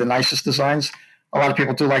probably the nicest designs. A lot of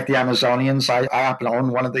people do like the Amazonians. I happen to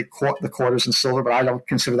own one of the quarters in silver, but I don't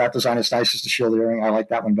consider that design as nice as the shield earring. I like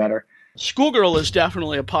that one better. Schoolgirl is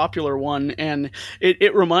definitely a popular one, and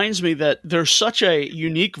it reminds me that there's such a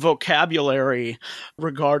unique vocabulary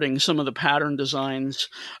regarding some of the pattern designs,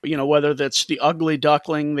 whether that's the Ugly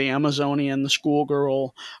Duckling, the Amazonian, the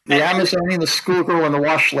Schoolgirl. The Amazonian, the Schoolgirl, and the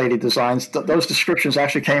Wash Lady designs, those descriptions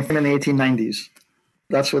actually came from in the 1890s.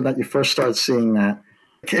 That's when you first started seeing that.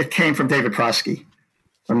 It came from David Prosky.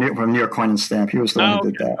 from New York Coin and Stamp. He was the one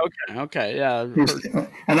who did that. Okay, yeah.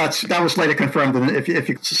 And that was later confirmed. And if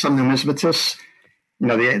you some numismatists,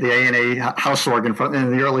 the A&A house organ from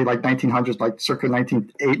in the early 1900s, like circa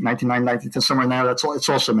 1908, 1909, 1910, somewhere in there. It's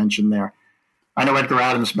also mentioned there. I know Edgar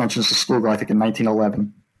Adams mentions the school girl, I think in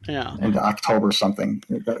 1911. Yeah. In October or something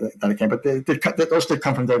that it came. But those did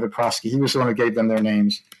come from David Prosky. He was the one who gave them their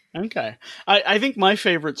names. Okay. I think my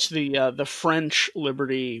favorite's the French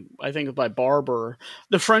Liberty, I think by Barber.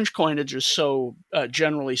 The French coinage is so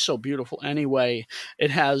generally so beautiful anyway. That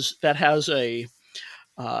has a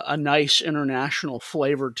nice international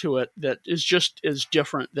flavor to it that is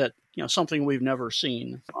different, that something we've never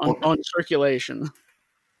seen on circulation.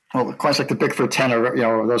 Well, coins like the Bickford 10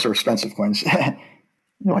 are those are expensive coins.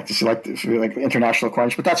 You like to see like international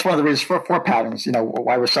coins, but that's one of the reasons for patterns.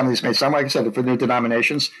 Why were some of these made? Some, like I said, for new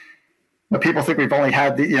denominations. People think we've only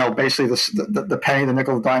had basically the penny, the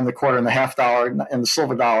nickel, the dime, the quarter, and the half dollar, and the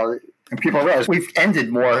silver dollar. And people realize we've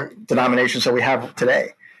ended more denominations than we have today.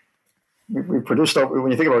 We've produced over,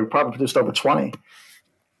 when you think about it, we probably produced over 20.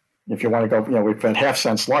 If you want to go, we've had half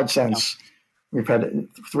cents, large cents. Yeah. We've had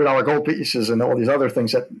 $3 gold pieces and all these other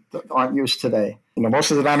things that aren't used today.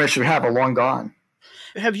 Most of the denominations we have are long gone.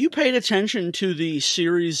 Have you paid attention to the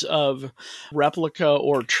series of replica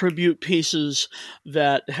or tribute pieces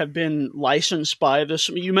that have been licensed by this?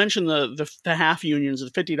 You mentioned the half unions,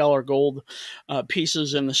 the $50 gold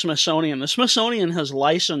pieces in the Smithsonian. The Smithsonian has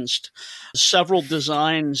licensed several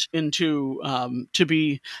designs into to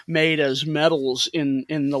be made as medals in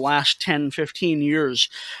the last 10, 15 years.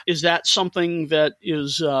 Is that something that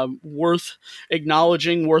is worth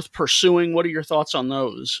acknowledging, worth pursuing? What are your thoughts on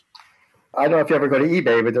those? I don't know if you ever go to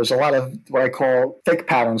eBay, but there's a lot of what I call fake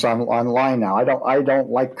patterns online now. I don't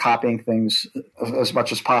like copying things as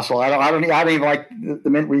much as possible. I don't even like the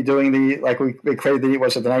mint redoing we created the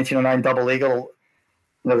 1909 double eagle,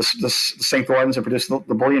 the St. Gordon's, and produced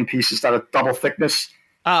the bullion pieces that are double thickness.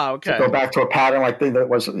 Okay. To go back to a pattern like that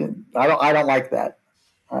was. I don't like that.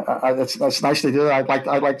 That's nice to do. I'd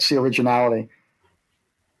like to see originality.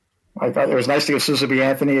 It was nice to get Susan B.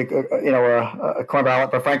 Anthony, a coin ballot,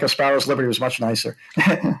 but Franco Sparrow's Liberty was much nicer.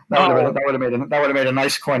 that would have made a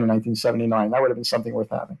nice coin in 1979. That would have been something worth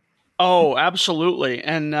having. Oh, absolutely.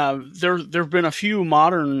 And there have been a few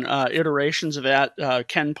modern iterations of that.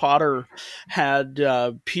 Ken Potter had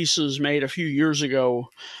pieces made a few years ago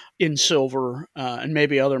in silver and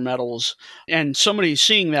maybe other metals. And somebody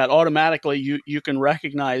seeing that, automatically you can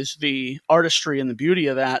recognize the artistry and the beauty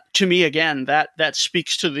of that. To me, again, that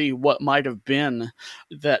speaks to what might have been,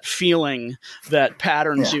 that feeling that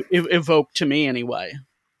patterns evoke to me anyway.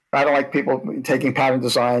 I don't like people taking pattern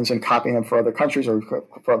designs and copying them for other countries or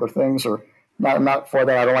for other things, or not for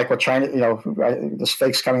that. I don't like what China, this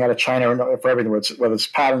fakes coming out of China for everything, whether it's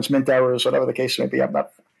patterns, mint errors, whatever the case may be.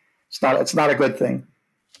 It's not a good thing.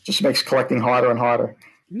 Just makes collecting harder and harder.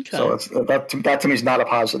 Okay. So that to me is not a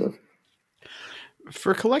positive.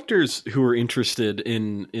 For collectors who are interested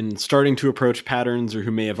in starting to approach patterns, or who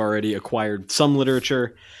may have already acquired some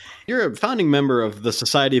literature, you're a founding member of the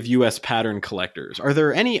Society of U.S. Pattern Collectors. Are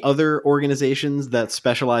there any other organizations that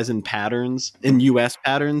specialize in patterns, in U.S.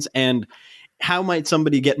 patterns? And how might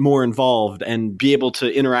somebody get more involved and be able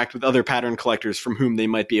to interact with other pattern collectors from whom they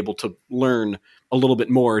might be able to learn a little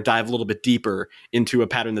bit more, dive a little bit deeper into a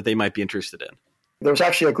pattern that they might be interested in? There was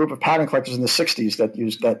actually a group of pattern collectors in the 60s that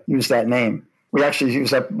used that name. We actually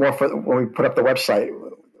used that more when we put up the website,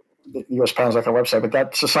 the U.S. Patterns.com website. But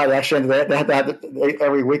that society actually they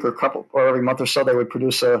every week or every month or so, they would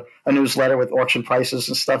produce a newsletter with auction prices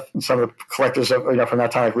and stuff. And some of the collectors from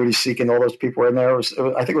that time, like Rudy Seek and all those people were in there. I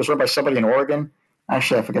think it was run by somebody in Oregon.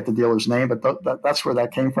 Actually, I forget the dealer's name, but that's where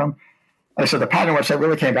that came from. Like I said, the pattern website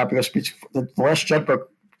really came about because the last Jet book,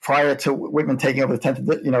 prior to Whitman taking over the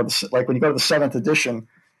 10th, like when you go to the 7th edition,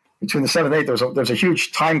 between the 7th and 8th, there's a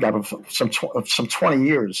huge time gap of some 20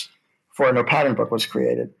 years before a no pattern book was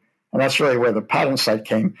created. And that's really where the pattern site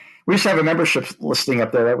came. We used to have a membership listing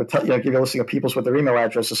up there that would give you a listing of people's with their email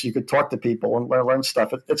addresses so you could talk to people and learn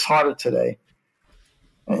stuff. It's harder today,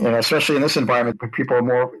 especially in this environment where people are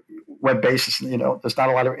more web-based. There's not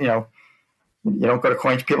a lot of, you don't go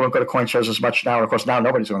to people don't go to coin shows as much now. And of course, now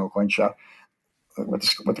nobody's going to a coin show with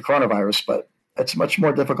the coronavirus, but it's much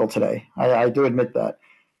more difficult today. I do admit that.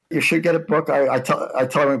 You should get a book. I tell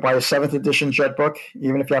everyone, buy a 7th edition Jet book,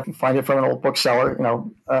 even if you have to find it from an old bookseller,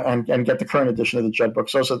 and get the current edition of the Jet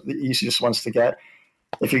books. Those are the easiest ones to get.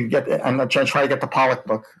 If you can get, and try to get the Pollock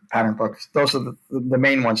book, pattern book. Those are the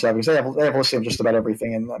main ones because they have a listing of just about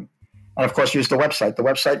everything in them. And of course, use the website. The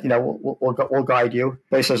website, will guide you.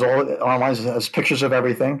 Basically, says all online has pictures of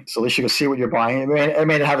everything, so at least you can see what you're buying. It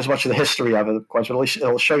may not have as much of the history of it, of course, but at least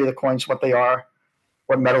it'll show you the coins, what they are,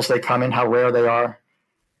 what metals they come in, how rare they are.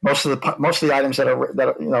 Most of the items that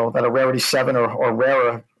are rarity 7 or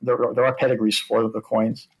rarer, there are pedigrees for the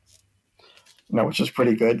coins. Which is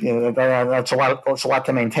pretty good. That's a lot. It's a lot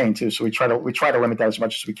to maintain too. So we try to limit that as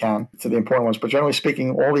much as we can to the important ones. But generally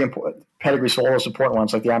speaking, all the pedigrees for all those important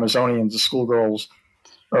ones, like the Amazonians, the schoolgirls,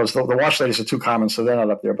 the wash ladies are too common, so they're not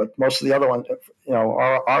up there. But most of the other ones,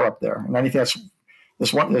 are up there. And anything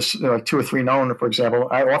there's 2 or 3 known, for example.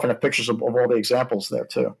 I often have pictures of all the examples there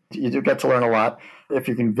too. You do get to learn a lot if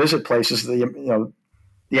you can visit places. The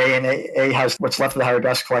ANA has what's left of the Harry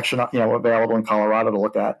Bass collection, available in Colorado to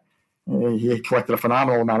look at. He collected a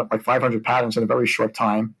phenomenal amount, like 500 patterns in a very short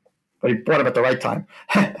time, but he bought them at the right time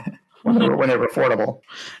when they were affordable.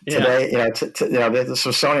 Yeah. Today, the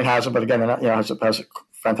Smithsonian has them, but again, has a fantastic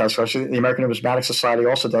collection. The American Numismatic Society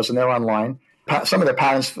also does, and they're online. Some of their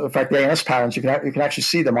patterns, in fact, the ANS patterns, you can actually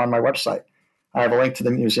see them on my website. I have a link to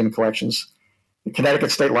the museum collections. The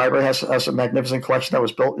Connecticut State Library has a magnificent collection that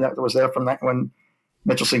was built, that was there from when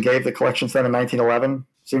Mitchelson gave the collections then in 1911.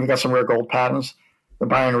 So you've got some rare gold patterns. The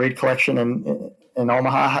Byron Reed collection in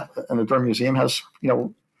Omaha and the Durham Museum has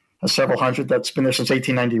several hundred that's been there since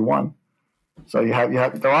 1891. So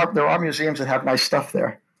there are museums that have nice stuff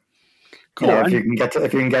there. Cool. If you can get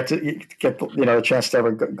a chance to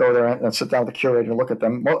ever go there and sit down with the curator and look at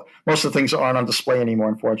them. Most of the things aren't on display anymore,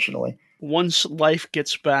 unfortunately. Once life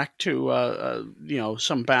gets back to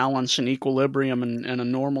some balance and equilibrium and a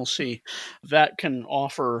normalcy, that can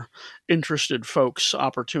offer interested folks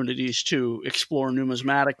opportunities to explore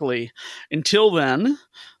numismatically. Until then,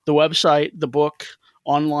 the website, the book,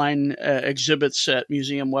 online exhibits at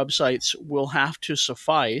museum websites will have to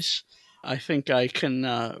suffice. I think I can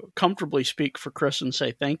comfortably speak for Chris and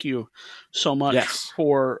say thank you so much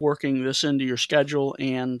for working this into your schedule,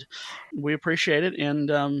 and we appreciate it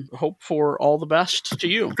and hope for all the best to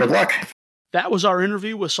you. Good luck. That was our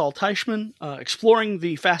interview with Saul Teichman, exploring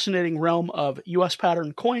the fascinating realm of U.S.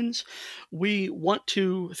 pattern coins. We want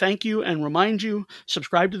to thank you and remind you,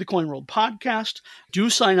 subscribe to the CoinWorld podcast. Do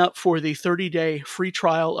sign up for the 30-day free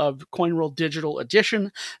trial of CoinWorld Digital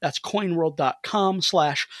Edition. That's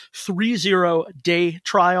coinworld.com/30-day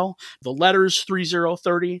trial. The letters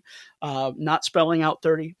 3030. Not spelling out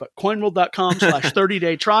 30, but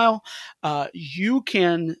coinworld.com/30-day trial. You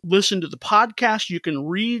can listen to the podcast. You can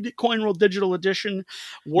read CoinWorld Digital Edition.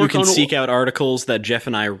 You can seek out articles that Jeff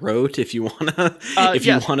and I wrote if you want to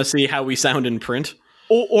you want to see how we sound in print.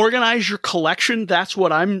 Organize your collection. That's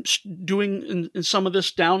what I'm doing in some of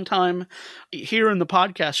this downtime here in the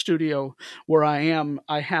podcast studio where I am.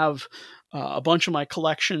 I have a bunch of my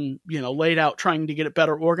collection, laid out, trying to get it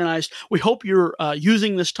better organized. We hope you're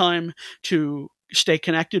using this time to stay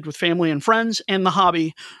connected with family and friends and the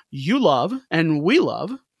hobby you love and we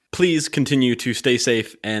love. Please continue to stay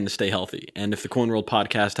safe and stay healthy. And if the CoinWorld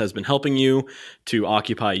podcast has been helping you to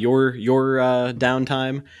occupy your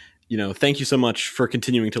downtime, thank you so much for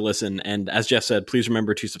continuing to listen. And as Jeff said, please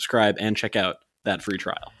remember to subscribe and check out that free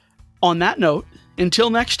trial. On that note, until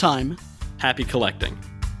next time, happy collecting.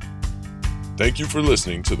 Thank you for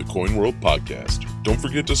listening to the CoinWorld podcast. Don't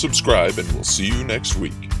forget to subscribe, and we'll see you next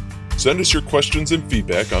week. Send us your questions and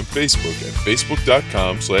feedback on Facebook at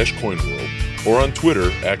facebook.com/CoinWorld or on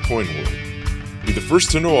Twitter @CoinWorld. Be the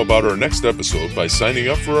first to know about our next episode by signing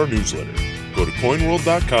up for our newsletter. Go to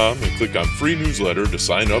coinworld.com and click on free newsletter to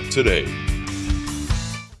sign up today.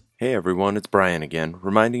 Hey everyone, it's Brian again,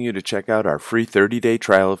 reminding you to check out our free 30-day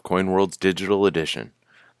trial of CoinWorld's digital edition.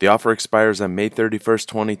 The offer expires on May 31st,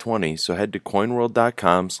 2020, so head to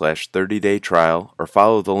coinworld.com/30-day trial or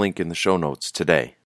follow the link in the show notes today.